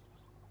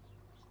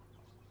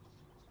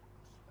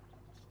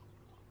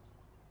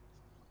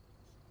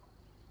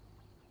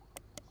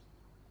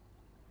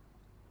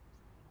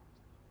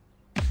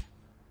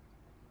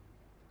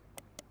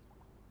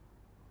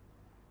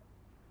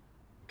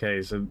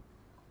 Okay, so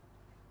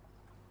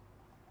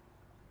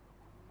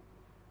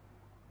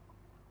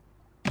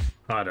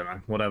I don't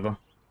know, whatever.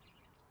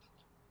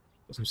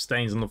 Got some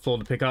stains on the floor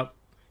to pick up.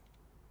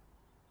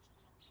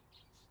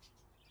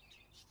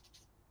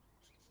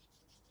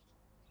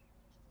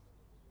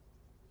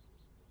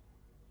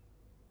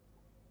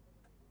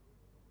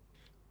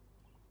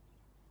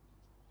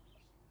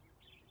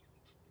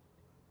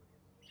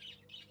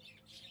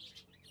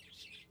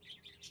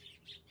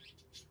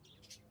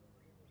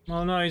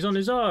 Oh no, he's on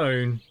his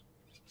own.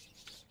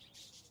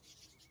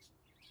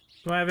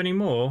 Do I have any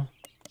more?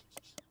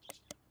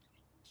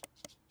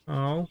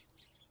 Oh.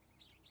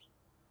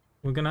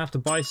 We're gonna have to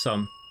buy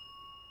some.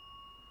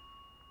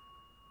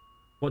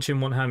 Watch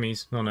him want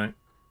hammies. Oh no.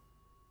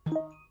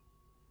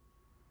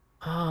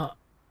 Ah.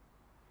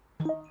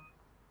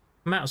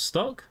 I'm out of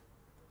stock?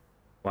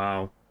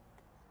 Wow.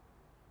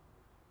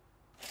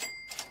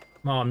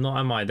 Oh, I'm not,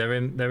 am I? They're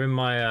in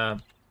my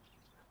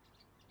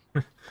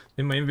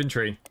in my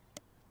inventory.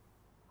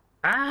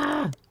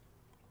 Ah!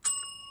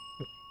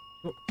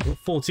 Got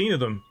 14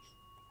 of them.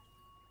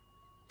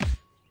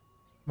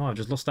 Oh, I've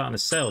just lost out on a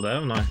sale there,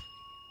 haven't I?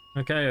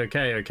 Okay,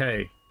 okay,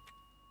 okay.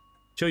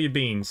 Chill your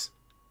beans.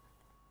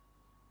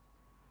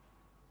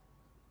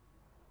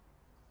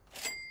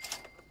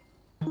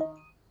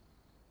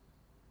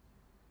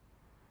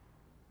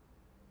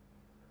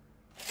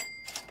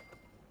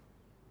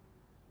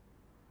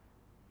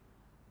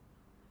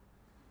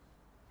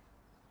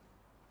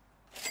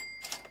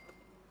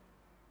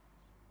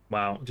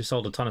 Wow, just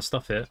sold a ton of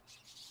stuff here.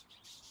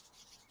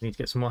 I need to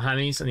get some more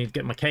hammies. I need to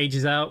get my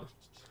cages out.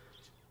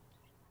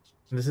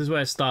 This is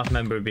where a staff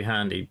member would be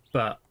handy,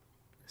 but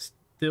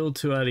still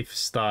too early for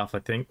staff, I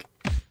think.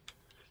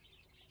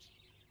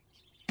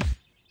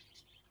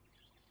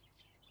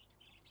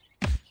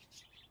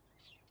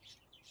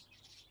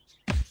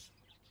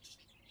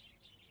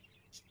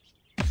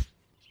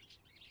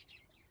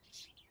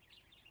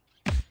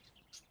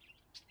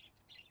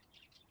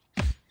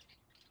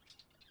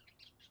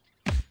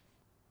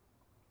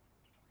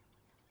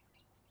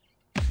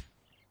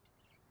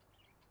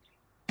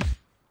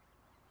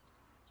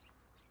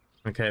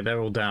 Okay, they're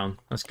all down.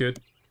 That's good.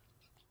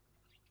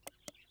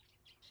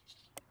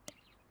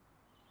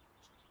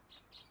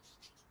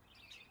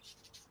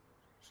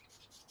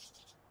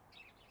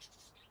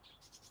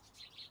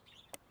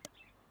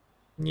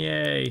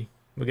 Yay!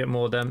 We'll get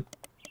more of them.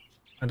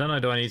 I don't know,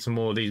 do I need some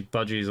more of these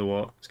budgies or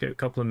what? Let's get a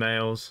couple of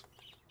males.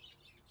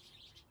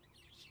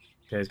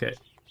 Okay, let's get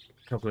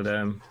a couple of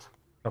them.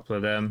 A couple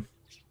of them.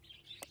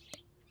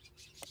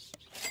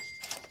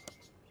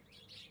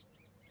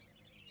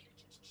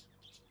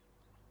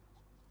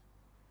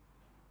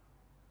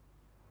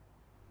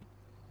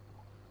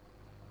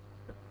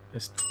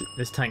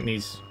 This tank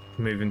needs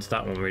to move into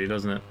that one, really,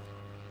 doesn't it?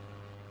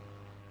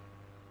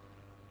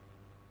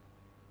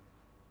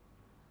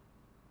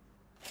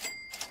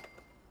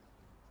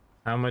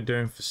 How am I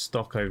doing for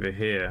stock over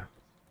here?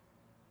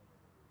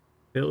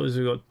 Filters,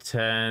 we've got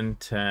 10,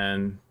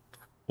 10,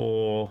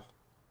 4.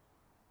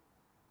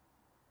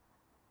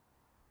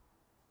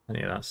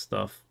 Any of that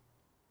stuff.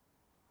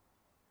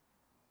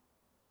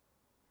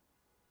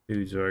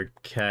 Foods are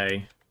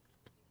okay.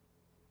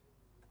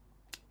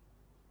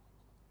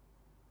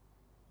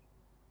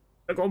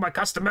 Look at all my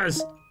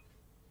customers!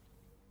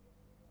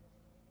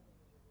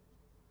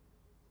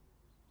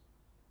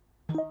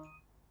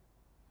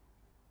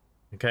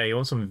 Okay, you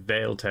want some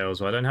Veil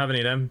Tails? Well, I don't have any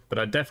of them, but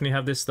I definitely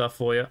have this stuff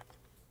for you.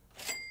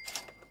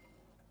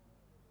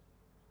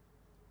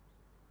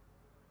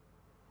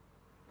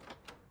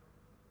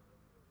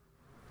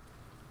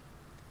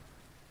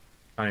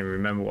 I don't even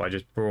remember what I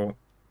just brought.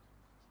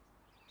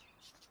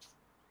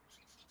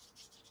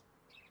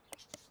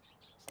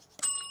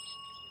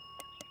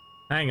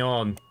 Hang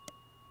on.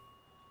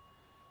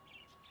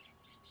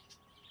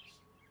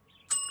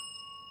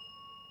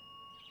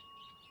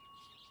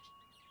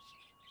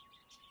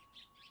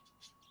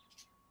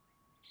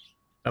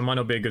 That might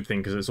not be a good thing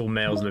because it's all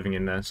males living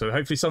in there. So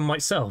hopefully some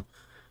might sell.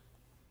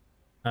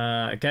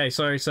 Okay,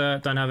 sorry sir,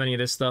 don't have any of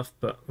this stuff,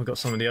 but we've got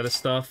some of the other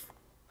stuff.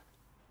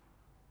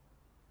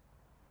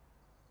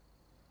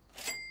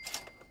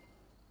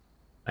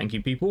 Thank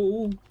you,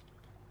 people.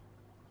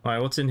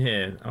 Alright, what's in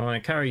here? I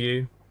want to carry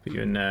you, put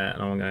you in there,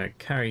 and I'm going to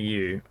carry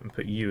you and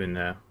put you in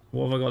there.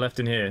 What have I got left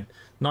in here?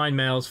 9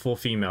 males, 4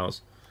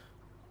 females.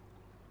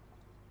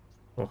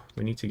 Oh,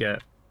 we need to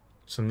get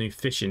some new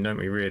fish in, don't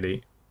we,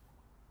 really?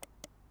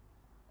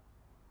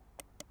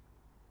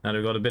 Now that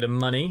we've got a bit of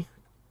money.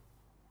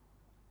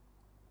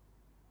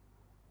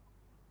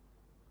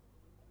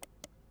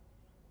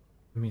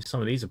 I mean,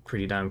 some of these are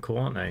pretty damn cool,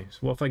 aren't they? So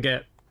what if I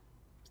get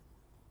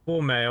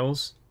 4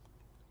 males?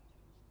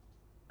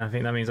 I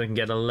think that means I can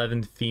get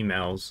 11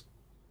 females.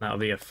 That'll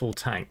be a full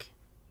tank.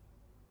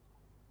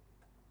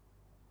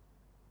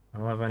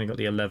 Oh, I've only got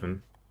the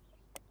 11.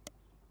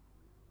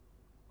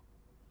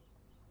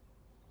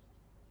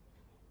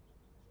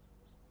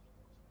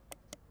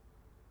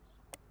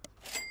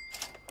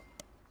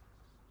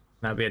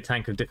 That'll be a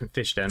tank of different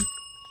fish then.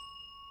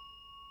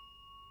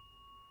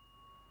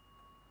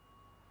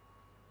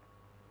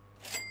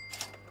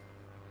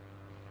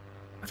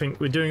 I think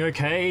we're doing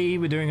okay.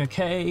 We're doing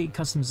okay.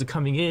 Customers are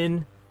coming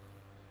in.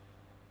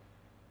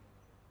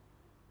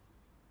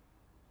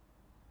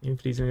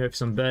 Please let me go for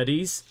some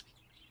birdies.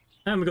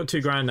 And we've got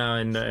 2 grand now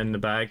in the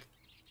bag.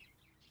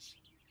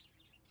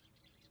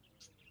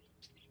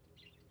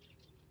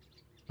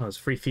 Oh, there's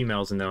 3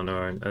 females in there on their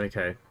own.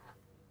 Okay.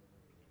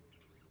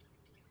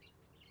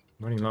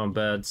 Running low on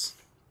birds.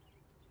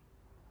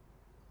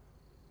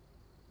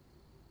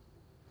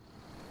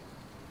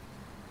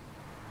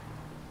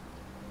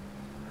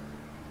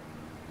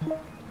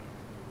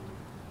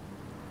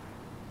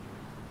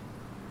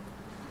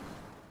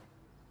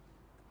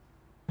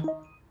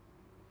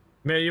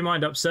 Made your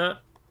mind up, sir.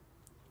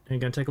 You're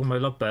gonna take all my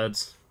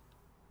lovebirds.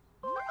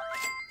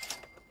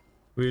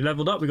 We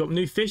leveled up, we got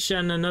new fish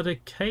and another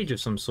cage of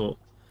some sort.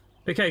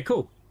 Okay,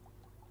 cool.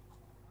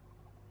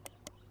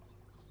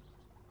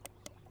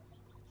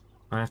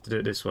 I have to do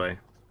it this way.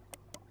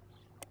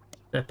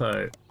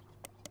 Depot.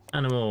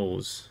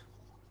 Animals.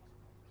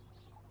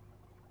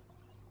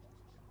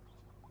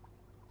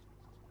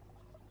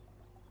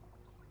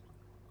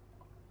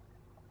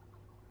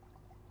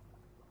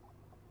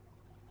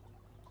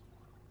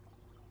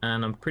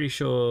 And I'm pretty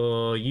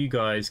sure you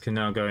guys can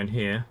now go in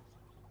here.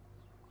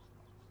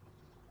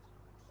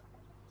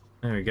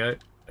 There we go.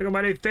 Look at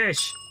my new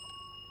fish!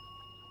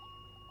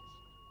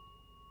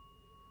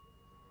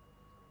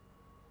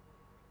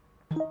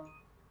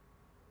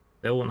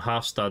 They all want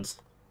half studs.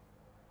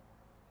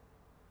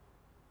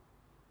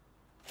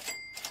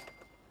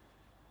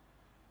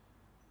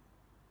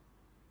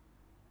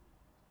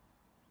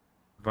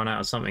 Run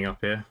out of something up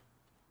here.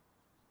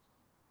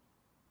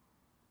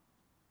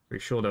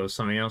 Pretty sure there was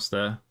something else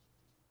there.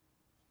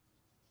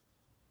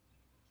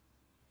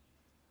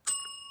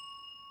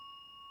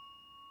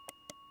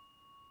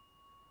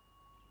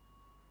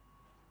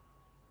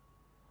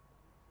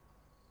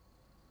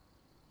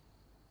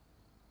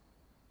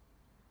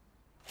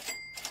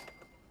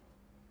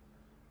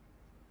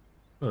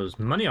 Oh, there's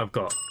money I've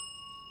got.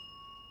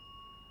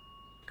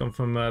 Gone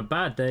from a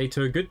bad day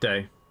to a good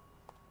day.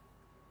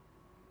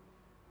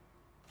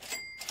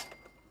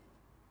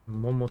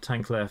 And one more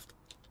tank left.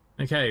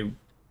 Okay,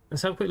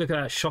 let's have a quick look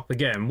at that shop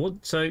again.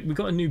 What? So we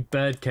got a new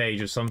bird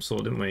cage of some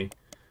sort, didn't we?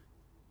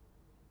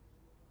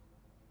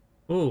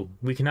 Oh,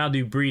 we can now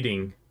do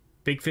breeding.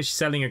 Big fish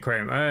selling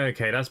aquarium.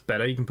 Okay, that's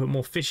better. You can put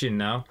more fish in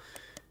now.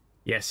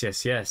 Yes,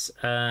 yes, yes.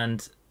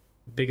 And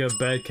bigger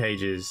bird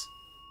cages.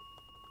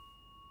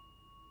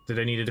 Do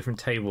they need a different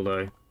table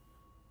though?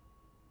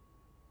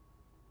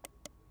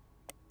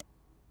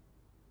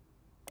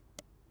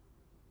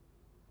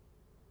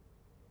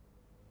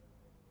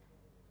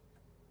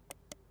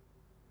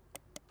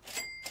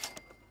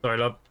 Sorry,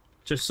 love.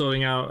 Just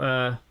sorting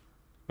out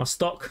my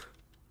stock.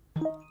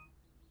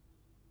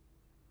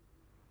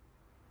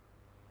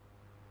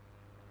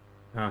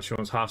 Ah, she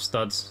wants half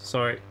studs.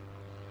 Sorry.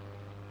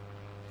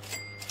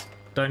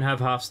 Don't have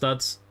half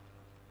studs.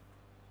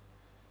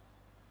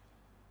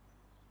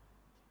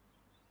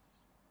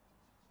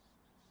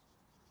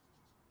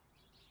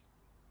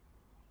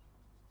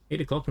 Eight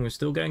o'clock and we're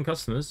still getting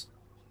customers.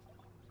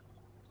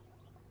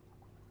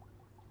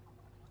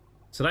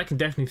 So that can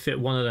definitely fit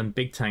one of them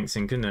big tanks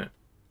in, couldn't it?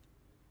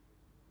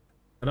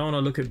 I don't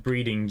want to look at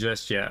breeding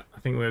just yet.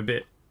 I think we're a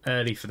bit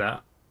early for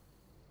that.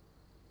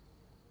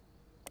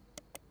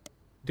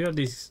 Do you have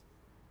these?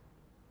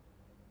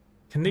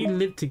 Can they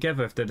live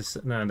together if they're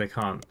the... No, they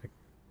can't. I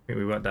think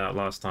we worked that out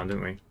last time,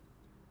 didn't we?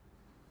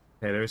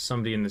 Okay, there is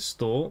somebody in the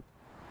store.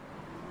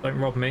 Don't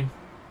rob me.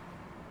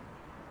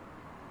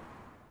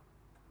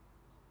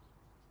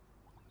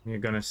 You're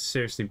gonna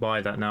seriously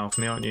buy that now for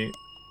me, aren't you?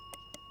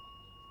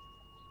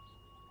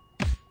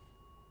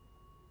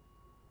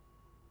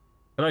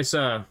 Hello,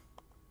 sir.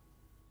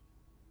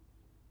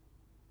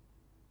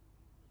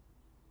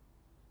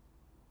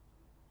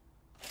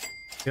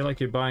 I feel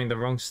like you're buying the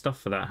wrong stuff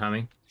for that,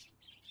 Hammy.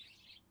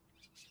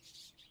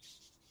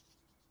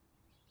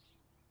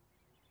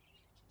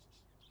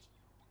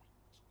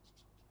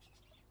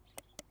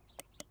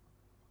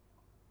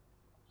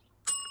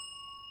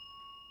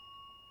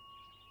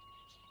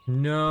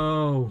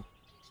 No.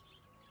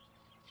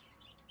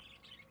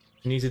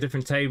 He needs a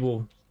different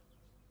table.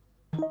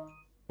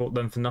 Bought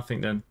them for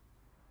nothing then.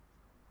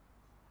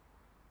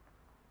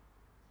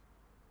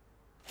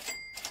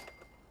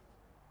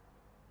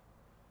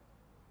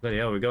 Bloody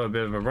hell, we got a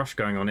bit of a rush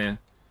going on here.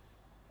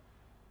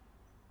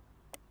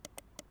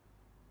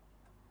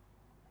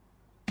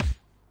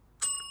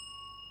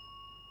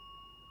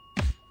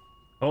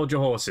 Hold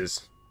your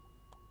horses.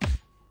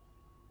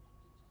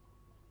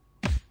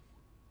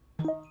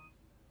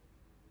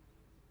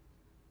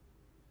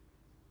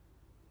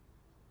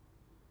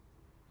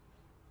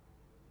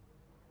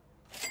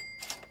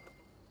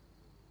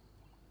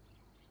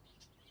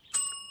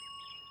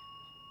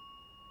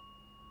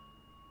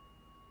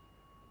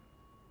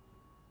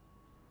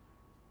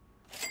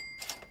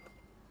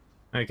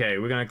 Okay,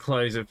 we're going to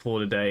close it for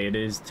the day. It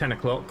is 10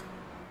 o'clock.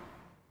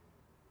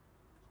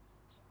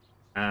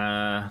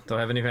 Do I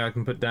have anything I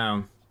can put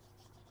down?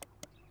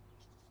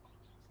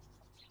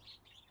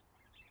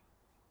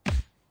 Oh,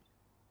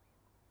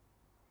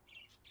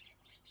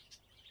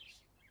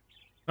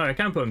 I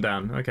can put them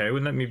down. Okay, it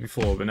wouldn't let me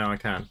before, but now I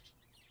can.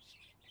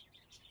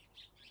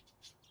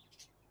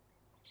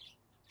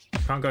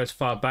 Can't go as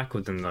far back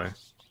with them, though. I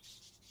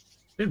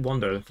did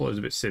wonder. I thought it was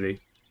a bit silly.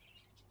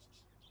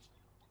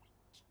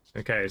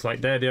 Okay, it's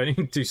like they're the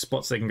only two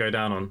spots they can go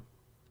down on.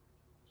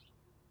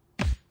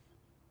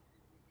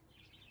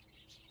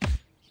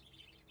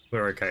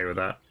 We're okay with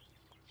that.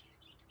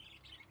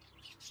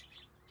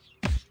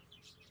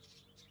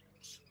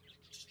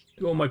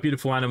 All my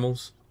beautiful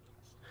animals.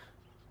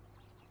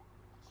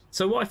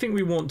 So what I think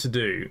we want to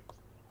do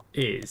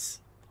is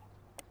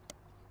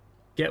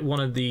get one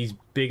of these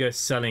bigger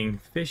selling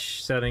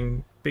fish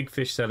selling, big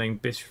fish selling,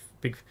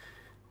 big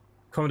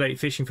accommodate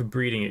fishing for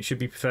breeding. It should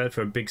be preferred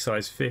for a big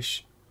size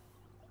fish.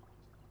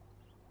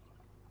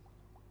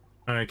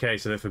 Okay,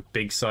 so they're for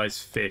big size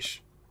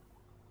fish.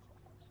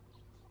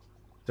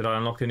 Did I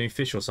unlock a new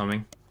fish or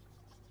something?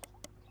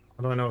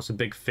 How do I know it's a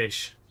big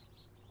fish?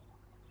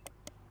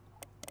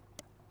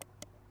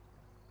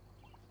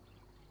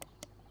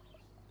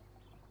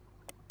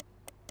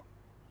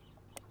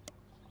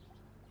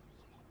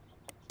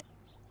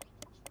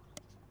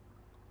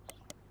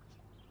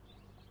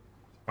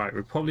 Right,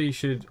 we probably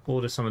should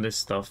order some of this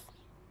stuff.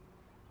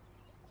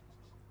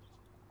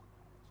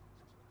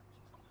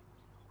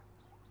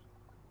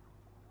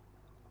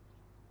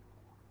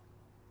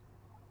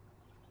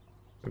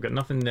 We've got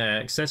nothing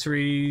there.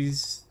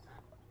 Accessories.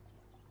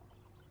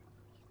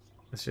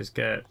 Let's just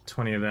get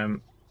 20 of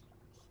them.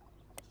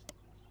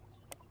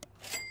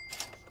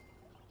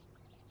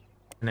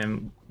 And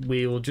then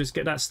we'll just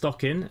get that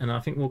stock in, and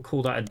I think we'll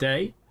call that a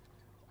day.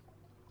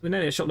 We're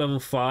nearly at shop level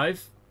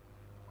 5.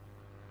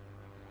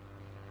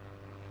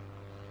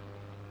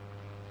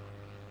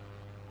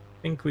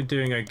 I think we're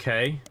doing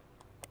okay.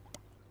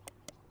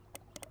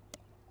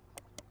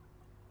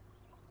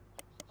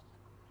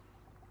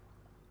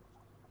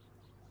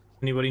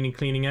 Anybody need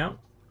cleaning out?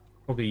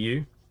 Probably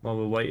you, while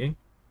we're waiting.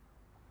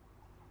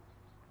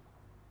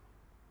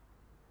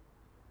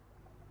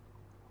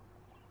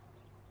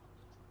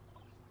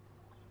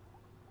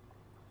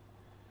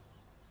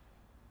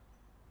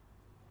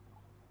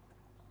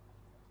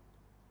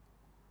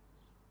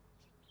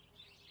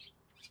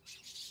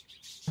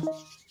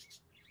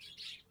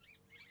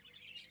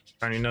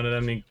 Apparently none of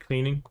them need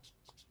cleaning.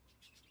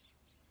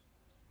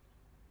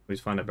 Always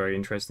find that very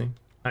interesting.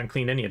 I haven't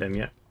cleaned any of them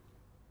yet.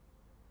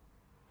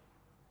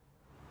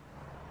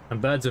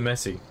 And birds are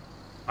messy.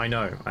 I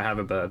know, I have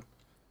a bird.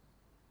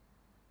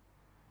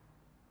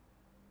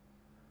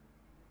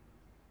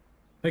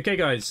 Okay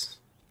guys,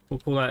 we'll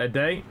call that a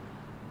day.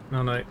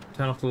 No,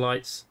 turn off the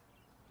lights.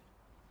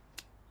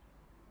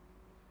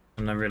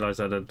 And I realised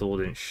that the door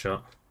didn't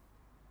shut.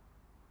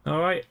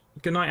 Alright,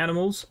 good night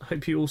animals.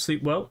 Hope you all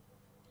sleep well.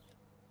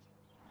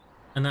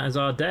 And that is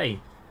our day.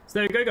 So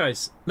there we go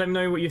guys. Let me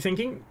know what you're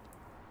thinking.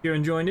 If you're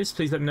enjoying this,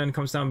 please let me know in the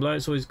comments down below.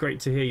 It's always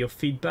great to hear your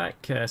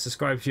feedback.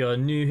 Subscribe if you're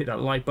new, hit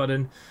that like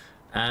button.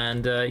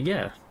 And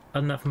yeah, other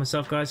than that for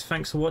myself guys,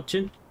 thanks for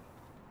watching.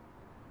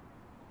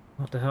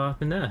 What the hell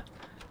happened there?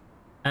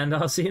 And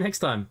I'll see you next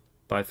time.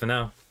 Bye for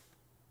now.